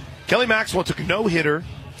 Kelly Maxwell took a no-hitter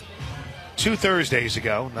 2 Thursdays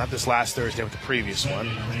ago. Not this last Thursday, but the previous one.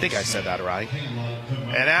 I think I said that right.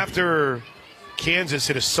 And after Kansas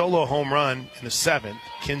hit a solo home run in the 7th,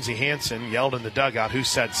 Kinsey Hansen yelled in the dugout, "Who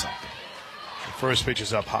said something?" The first pitch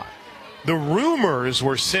is up high. The rumors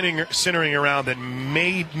were centering around that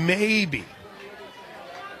maybe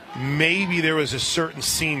there was a certain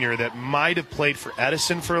senior that might have played for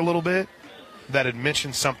Edison for a little bit that had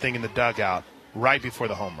mentioned something in the dugout right before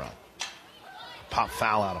the home run. Pop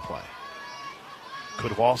foul out of play. Could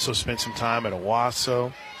have also spent some time at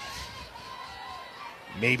Owasso.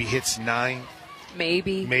 Maybe hits 9.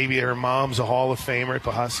 Maybe her mom's a Hall of Famer at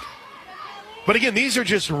Pawhuska. But again, these are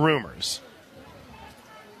just rumors.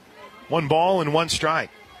 1 ball and 1 strike.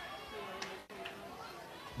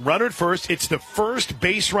 Runner at first. It's the first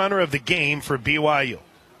base runner of the game for BYU.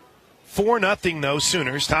 4-0 though,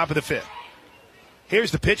 Sooners, top of the 5th.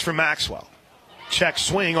 Here's the pitch from Maxwell. Check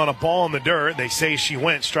swing on a ball in the dirt. They say she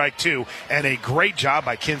went, strike 2. And a great job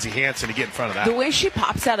by Kinsey Hansen to get in front of that. The way she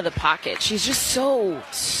pops out of the pocket, she's just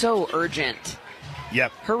so urgent.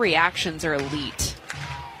 Yep. Her reactions are elite.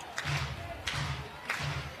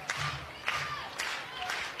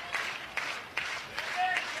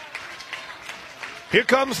 Here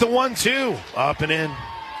comes the 1-2. Up and in.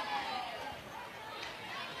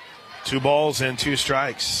 2 balls and 2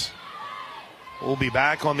 strikes. We'll be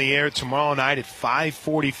back on the air tomorrow night at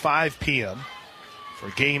 5:45 p.m. for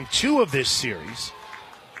Game 2 of this series.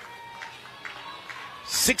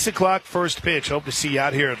 6 o'clock first pitch. Hope to see you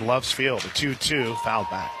out here at Love's Field. The 2-2 fouled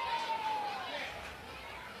back.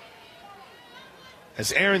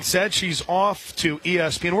 As Aaron said, she's off to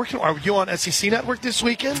ESPN. Are you on SEC Network this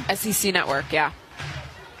weekend? SEC Network, yeah.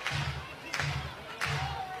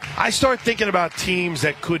 I start thinking about teams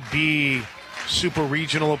that could be super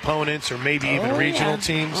regional opponents or maybe even regional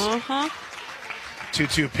teams.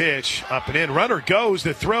 2-2 pitch, up and in. Runner goes.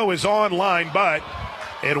 The throw is on line, but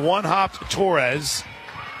it one-hopped Torres,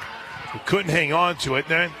 who couldn't hang on to it.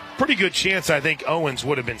 Now, pretty good chance I think Owens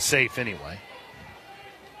would have been safe anyway.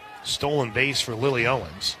 Stolen base for Lily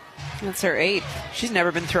Owens. That's her 8th. She's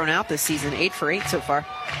never been thrown out this season. 8 for 8 so far.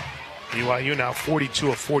 BYU now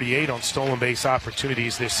 42 of 48 on stolen base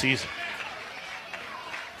opportunities this season.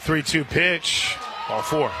 3-2 pitch, ball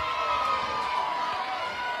 4.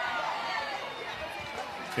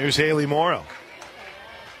 Here's Haley Morrow.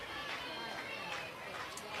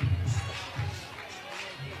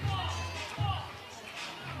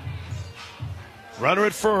 Runner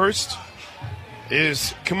at first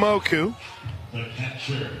is Kamoku.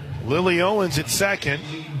 Lily Owens at second.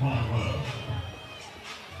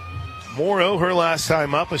 Morrow, her last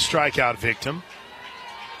time up, a strikeout victim.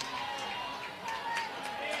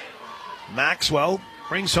 Maxwell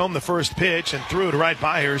brings home the first pitch and threw it right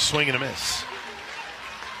by her, swing and a miss.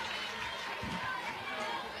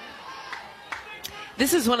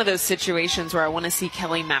 This is one of those situations where I want to see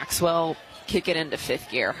Kelly Maxwell kick it into 5th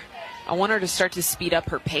gear. I want her to start to speed up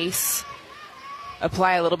her pace.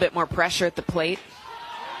 apply a little bit more pressure at the plate.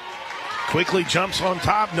 Quickly jumps on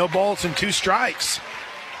top, no balls and 2 strikes.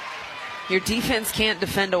 Your defense can't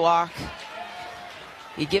defend a walk.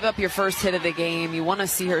 You give up your first hit of the game. You want to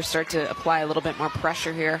see her start to apply a little bit more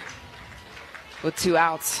pressure here with 2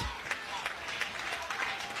 outs.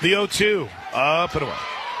 The 0-2, up and away.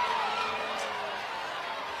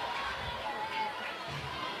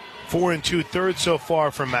 4 2/3 so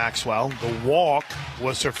far from Maxwell. The walk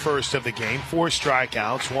was her first of the game. 4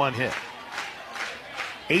 strikeouts, 1 hit.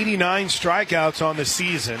 89 strikeouts on the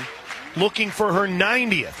season. Looking for her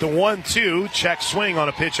 90th. The 1-2, check swing on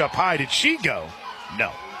a pitch up high. Did she go?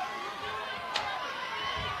 No.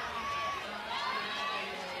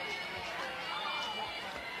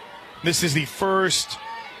 This is the first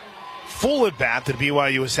full at bat that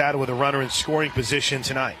BYU has had with a runner in scoring position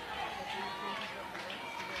tonight.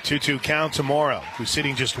 2-2 count to Morrow, who's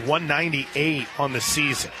sitting just 198 on the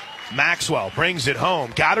season. Maxwell brings it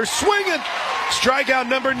home. Got her swinging. Strikeout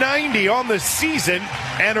number 90 on the season.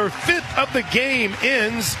 And her 5th of the game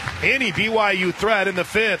ends any BYU threat in the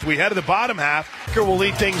 5th. We head to the bottom half. We'll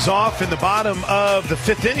lead things off in the bottom of the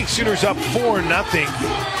 5th inning. Sooners up 4-0.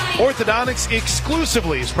 Orthodontics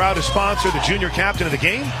exclusively is proud to sponsor the Junior Captain of the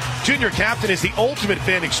game. Junior Captain is the ultimate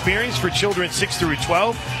fan experience for children 6 through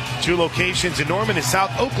 12. 2 locations in Norman and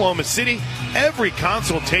South Oklahoma City. Every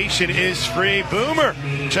consultation is free. Boomer.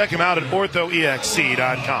 Check him out at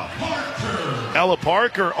orthoexc.com. Ella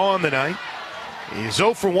Parker on the night. He's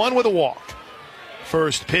 0 for 1 with a walk.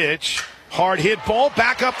 First pitch. Hard hit ball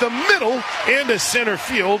back up the middle into center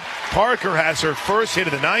field. Parker has her first hit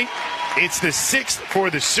of the night. It's the 6th for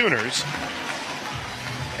the Sooners.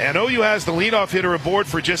 And OU has the leadoff hitter aboard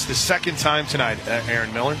for just the 2nd time tonight,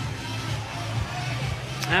 Aaron Miller.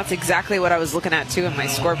 That's exactly what I was looking at, too, in my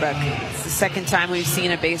scorebook. It's the 2nd time we've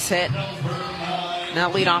seen a base hit. Now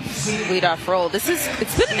leadoff roll.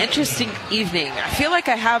 It's been an interesting evening. I feel like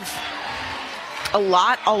I have a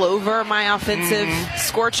lot all over my offensive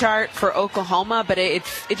score chart for Oklahoma, but it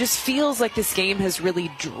just feels like this game has really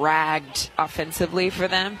dragged offensively for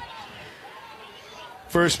them.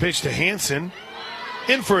 First pitch to Hansen.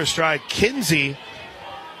 In for a strike. Kinsey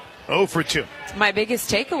 0 for 2. My biggest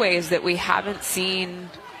takeaway is that we haven't seen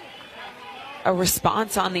a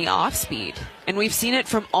response on the off speed, and we've seen it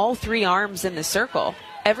from all 3 arms in the circle.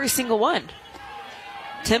 Every single one.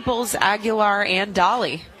 Temples, Aguilar, and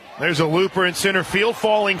Dolly. There's a looper in center field,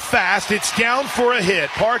 falling fast. It's down for a hit.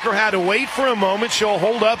 Parker had to wait for a moment. She'll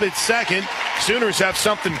hold up at second. Sooners have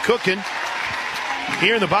something cooking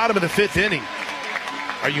here in the bottom of the 5th inning.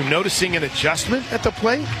 Are you noticing an adjustment at the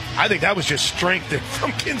plate? I think that was just strength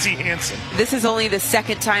from Kinsey Hansen. This is only the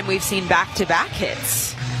 2nd time we've seen back-to-back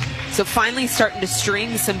hits. So finally starting to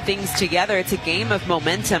string some things together. It's a game of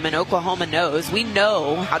momentum, and Oklahoma knows. We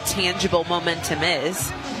know how tangible momentum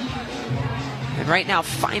is. And right now,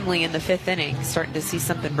 finally in the 5th inning, starting to see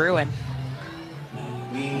something brewing.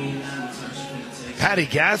 Patty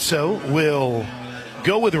Gasso will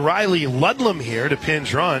go with Riley Ludlam here to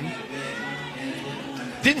pinch run.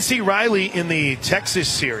 Didn't see Riley in the Texas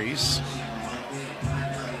series.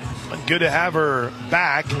 Good to have her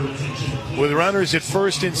back with runners at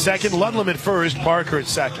first and second. Ludlam at first, Parker at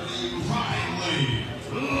second.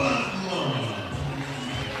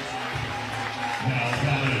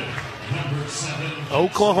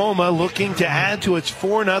 Oklahoma looking to add to its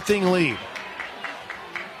 4-0 lead.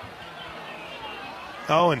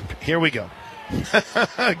 Oh, and here we go.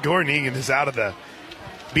 Gordon Egan is out of the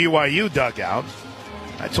BYU dugout.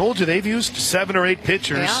 I told you they've used 7 or 8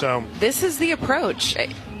 pitchers. Yeah, So this is the approach.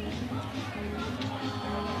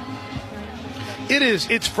 it is.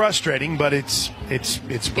 It's frustrating, but it's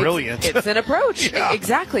brilliant. It's an approach. Yeah.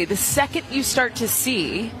 Exactly. The second you start to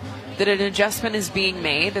see that an adjustment is being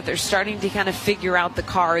made, that they're starting to kind of figure out the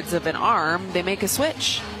cards of an arm, they make a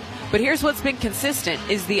switch. But here's what's been consistent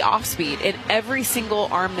is the off speed. In every single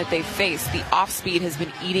arm that they've faced, the off speed has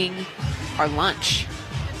been eating our lunch.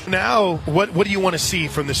 Now, what do you want to see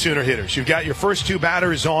from the Sooner hitters? You've got your first 2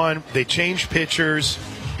 batters on. They changed pitchers.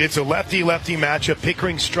 It's a lefty-lefty matchup.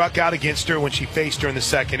 Pickering struck out against her when she faced her in the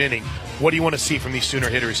 2nd inning. What do you want to see from these Sooner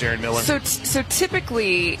hitters, Aaron Miller? So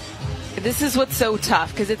typically, this is what's so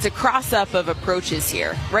tough because it's a cross-up of approaches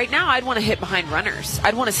here. Right now, I'd want to hit behind runners.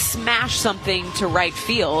 I'd want to smash something to right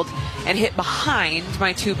field and hit behind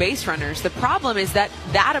my 2 base runners. The problem is that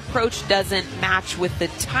approach doesn't match with the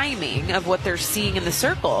timing of what they're seeing in the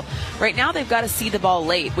circle. Right now, they've got to see the ball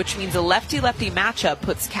late, which means a lefty-lefty matchup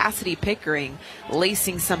puts Cassidy Pickering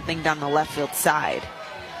lacing something down the left field side.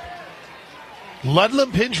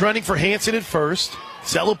 Ludlam pinch running for Hansen at first.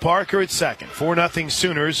 Zella Parker at second. 4-0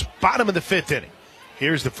 Sooners, bottom of the 5th inning.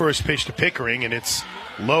 Here's the first pitch to Pickering, and it's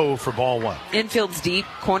low for ball one. Infield's deep.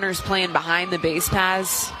 Corner's playing behind the base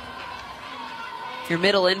paths. Your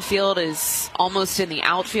middle infield is almost in the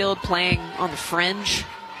outfield, playing on the fringe.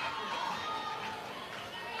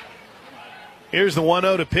 Here's the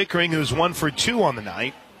 1-0 to Pickering, who's 1 for 2 on the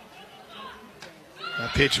night.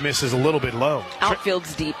 That pitch misses a little bit low.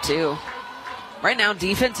 Outfield's deep, too. Right now,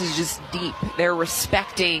 defense is just deep. They're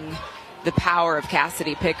respecting the power of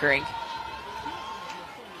Cassidy Pickering.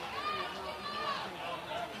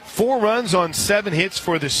 4 runs on 7 hits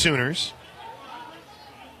for the Sooners.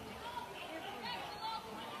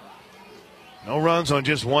 No runs on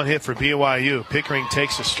just 1 hit for BYU. Pickering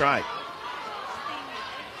takes a strike.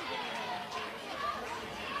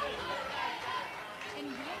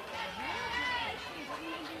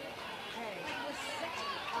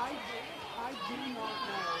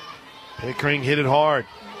 Pickering hit it hard.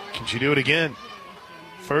 Can she do it again?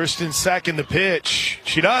 First and second, the pitch.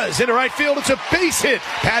 She does. Into right field. It's a base hit.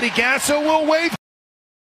 Patty Gasso will wave.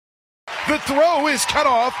 The throw is cut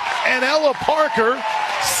off, and Ella Parker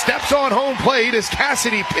steps on home plate as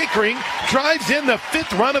Cassidy Pickering drives in the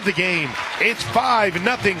 5th run of the game. It's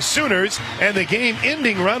 5-0 Sooners, and the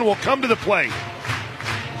game-ending run will come to the plate.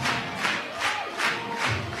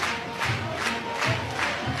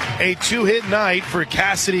 A 2-hit night for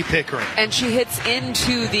Cassidy Pickering. And she hits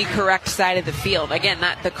into the correct side of the field. Again,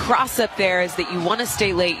 the cross up there is that you want to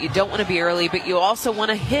stay late, you don't want to be early, but you also want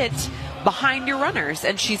to hit behind your runners.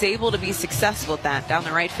 And she's able to be successful at that. Down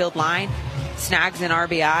the right field line, snags an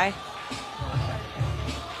RBI.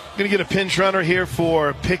 Going to get a pinch runner here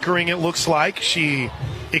for Pickering, it looks like. She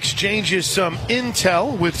exchanges some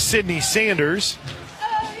intel with Sydney Sanders.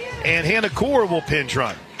 And Hannah Kaur will pinch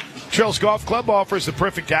run. Trails Golf Club offers the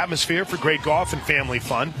perfect atmosphere for great golf and family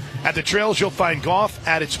fun. At the Trails, you'll find golf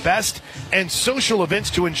at its best and social events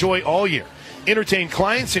to enjoy all year. Entertain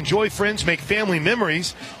clients, enjoy friends, make family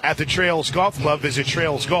memories at the Trails Golf Club. Visit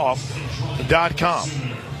trailsgolf.com.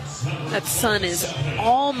 That sun is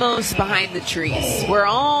almost behind the trees. We're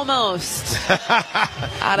almost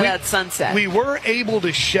out of that sunset. We were able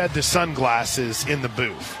to shed the sunglasses in the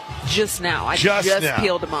booth. Just now. I just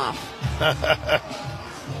peeled them off.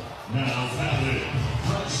 Now batting,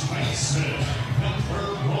 first baseman,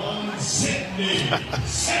 number 1, Sydney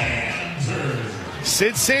Sanders.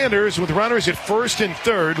 Sid Sanders with runners at first and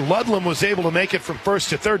third. Ludlam was able to make it from first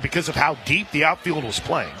to third because of how deep the outfield was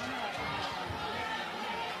playing.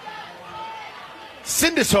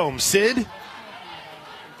 Send us home, Sid.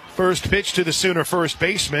 First pitch to the Sooner first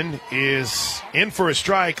baseman is in for a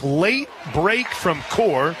strike. Late break from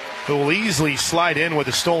Kaur, who will easily slide in with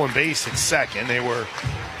a stolen base at second. They were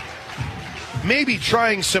maybe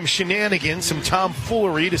trying some shenanigans, some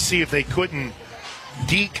tomfoolery to see if they couldn't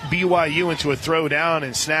deke BYU into a throw down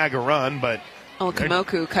and snag a run, but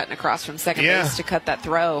Kamoku cutting across from second base to cut that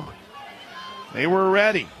throw. They were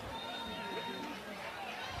ready.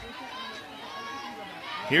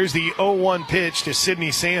 Here's the 0-1 pitch to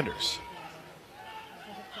Sydney Sanders.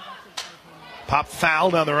 Pop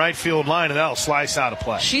foul down the right field line, and that'll slice out of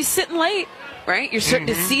play. She's sitting late. Right? You're starting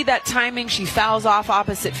to see that timing. She fouls off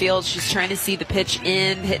opposite field. She's trying to see the pitch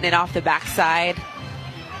in, hitting it off the backside.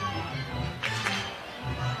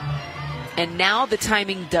 And now the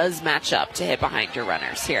timing does match up to hit behind your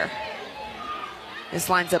runners here. This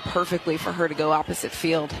lines up perfectly for her to go opposite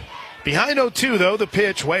field. Behind 0-2, though, the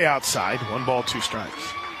pitch way outside. 1 ball, 2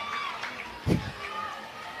 strikes.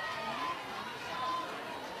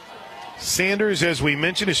 Sanders, as we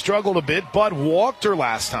mentioned, has struggled a bit, but walked her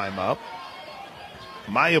last time up.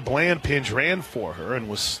 Maya Blandpinch ran for her and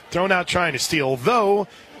was thrown out trying to steal, though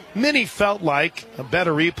many felt like a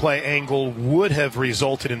better replay angle would have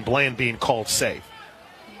resulted in Bland being called safe.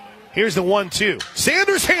 Here's the 1-2.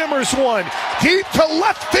 Sanders hammers one deep to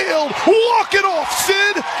left field. Walk it off,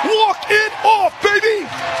 Sid. Walk it off, baby.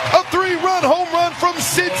 A 3-run home run from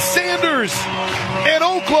Sid Sanders. And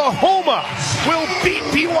Oklahoma will beat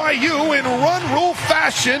BYU in run rule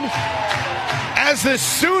fashion as the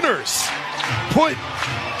Sooners put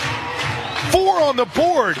 4 on the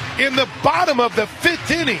board in the bottom of the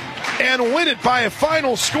 5th inning and win it by a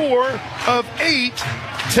final score of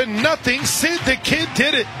 8-0. Sid the Kid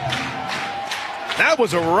did it. That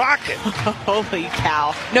was a rocket. Holy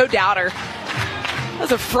cow. No doubter. That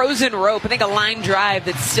was a frozen rope. I think a line drive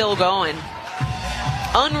that's still going.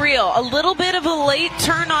 Unreal. A little bit of a late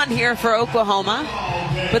turn on here for Oklahoma,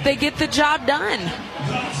 but they get the job done.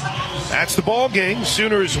 That's the ball game.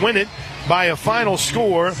 Sooners win it by a final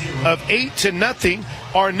score of 8-0.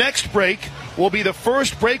 Our next break will be the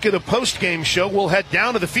first break of the post-game show. We'll head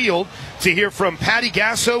down to the field to hear from Patty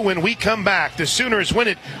Gasso when we come back. The Sooners win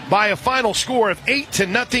it by a final score of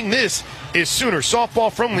 8-0. This is Sooner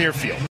softball from Learfield.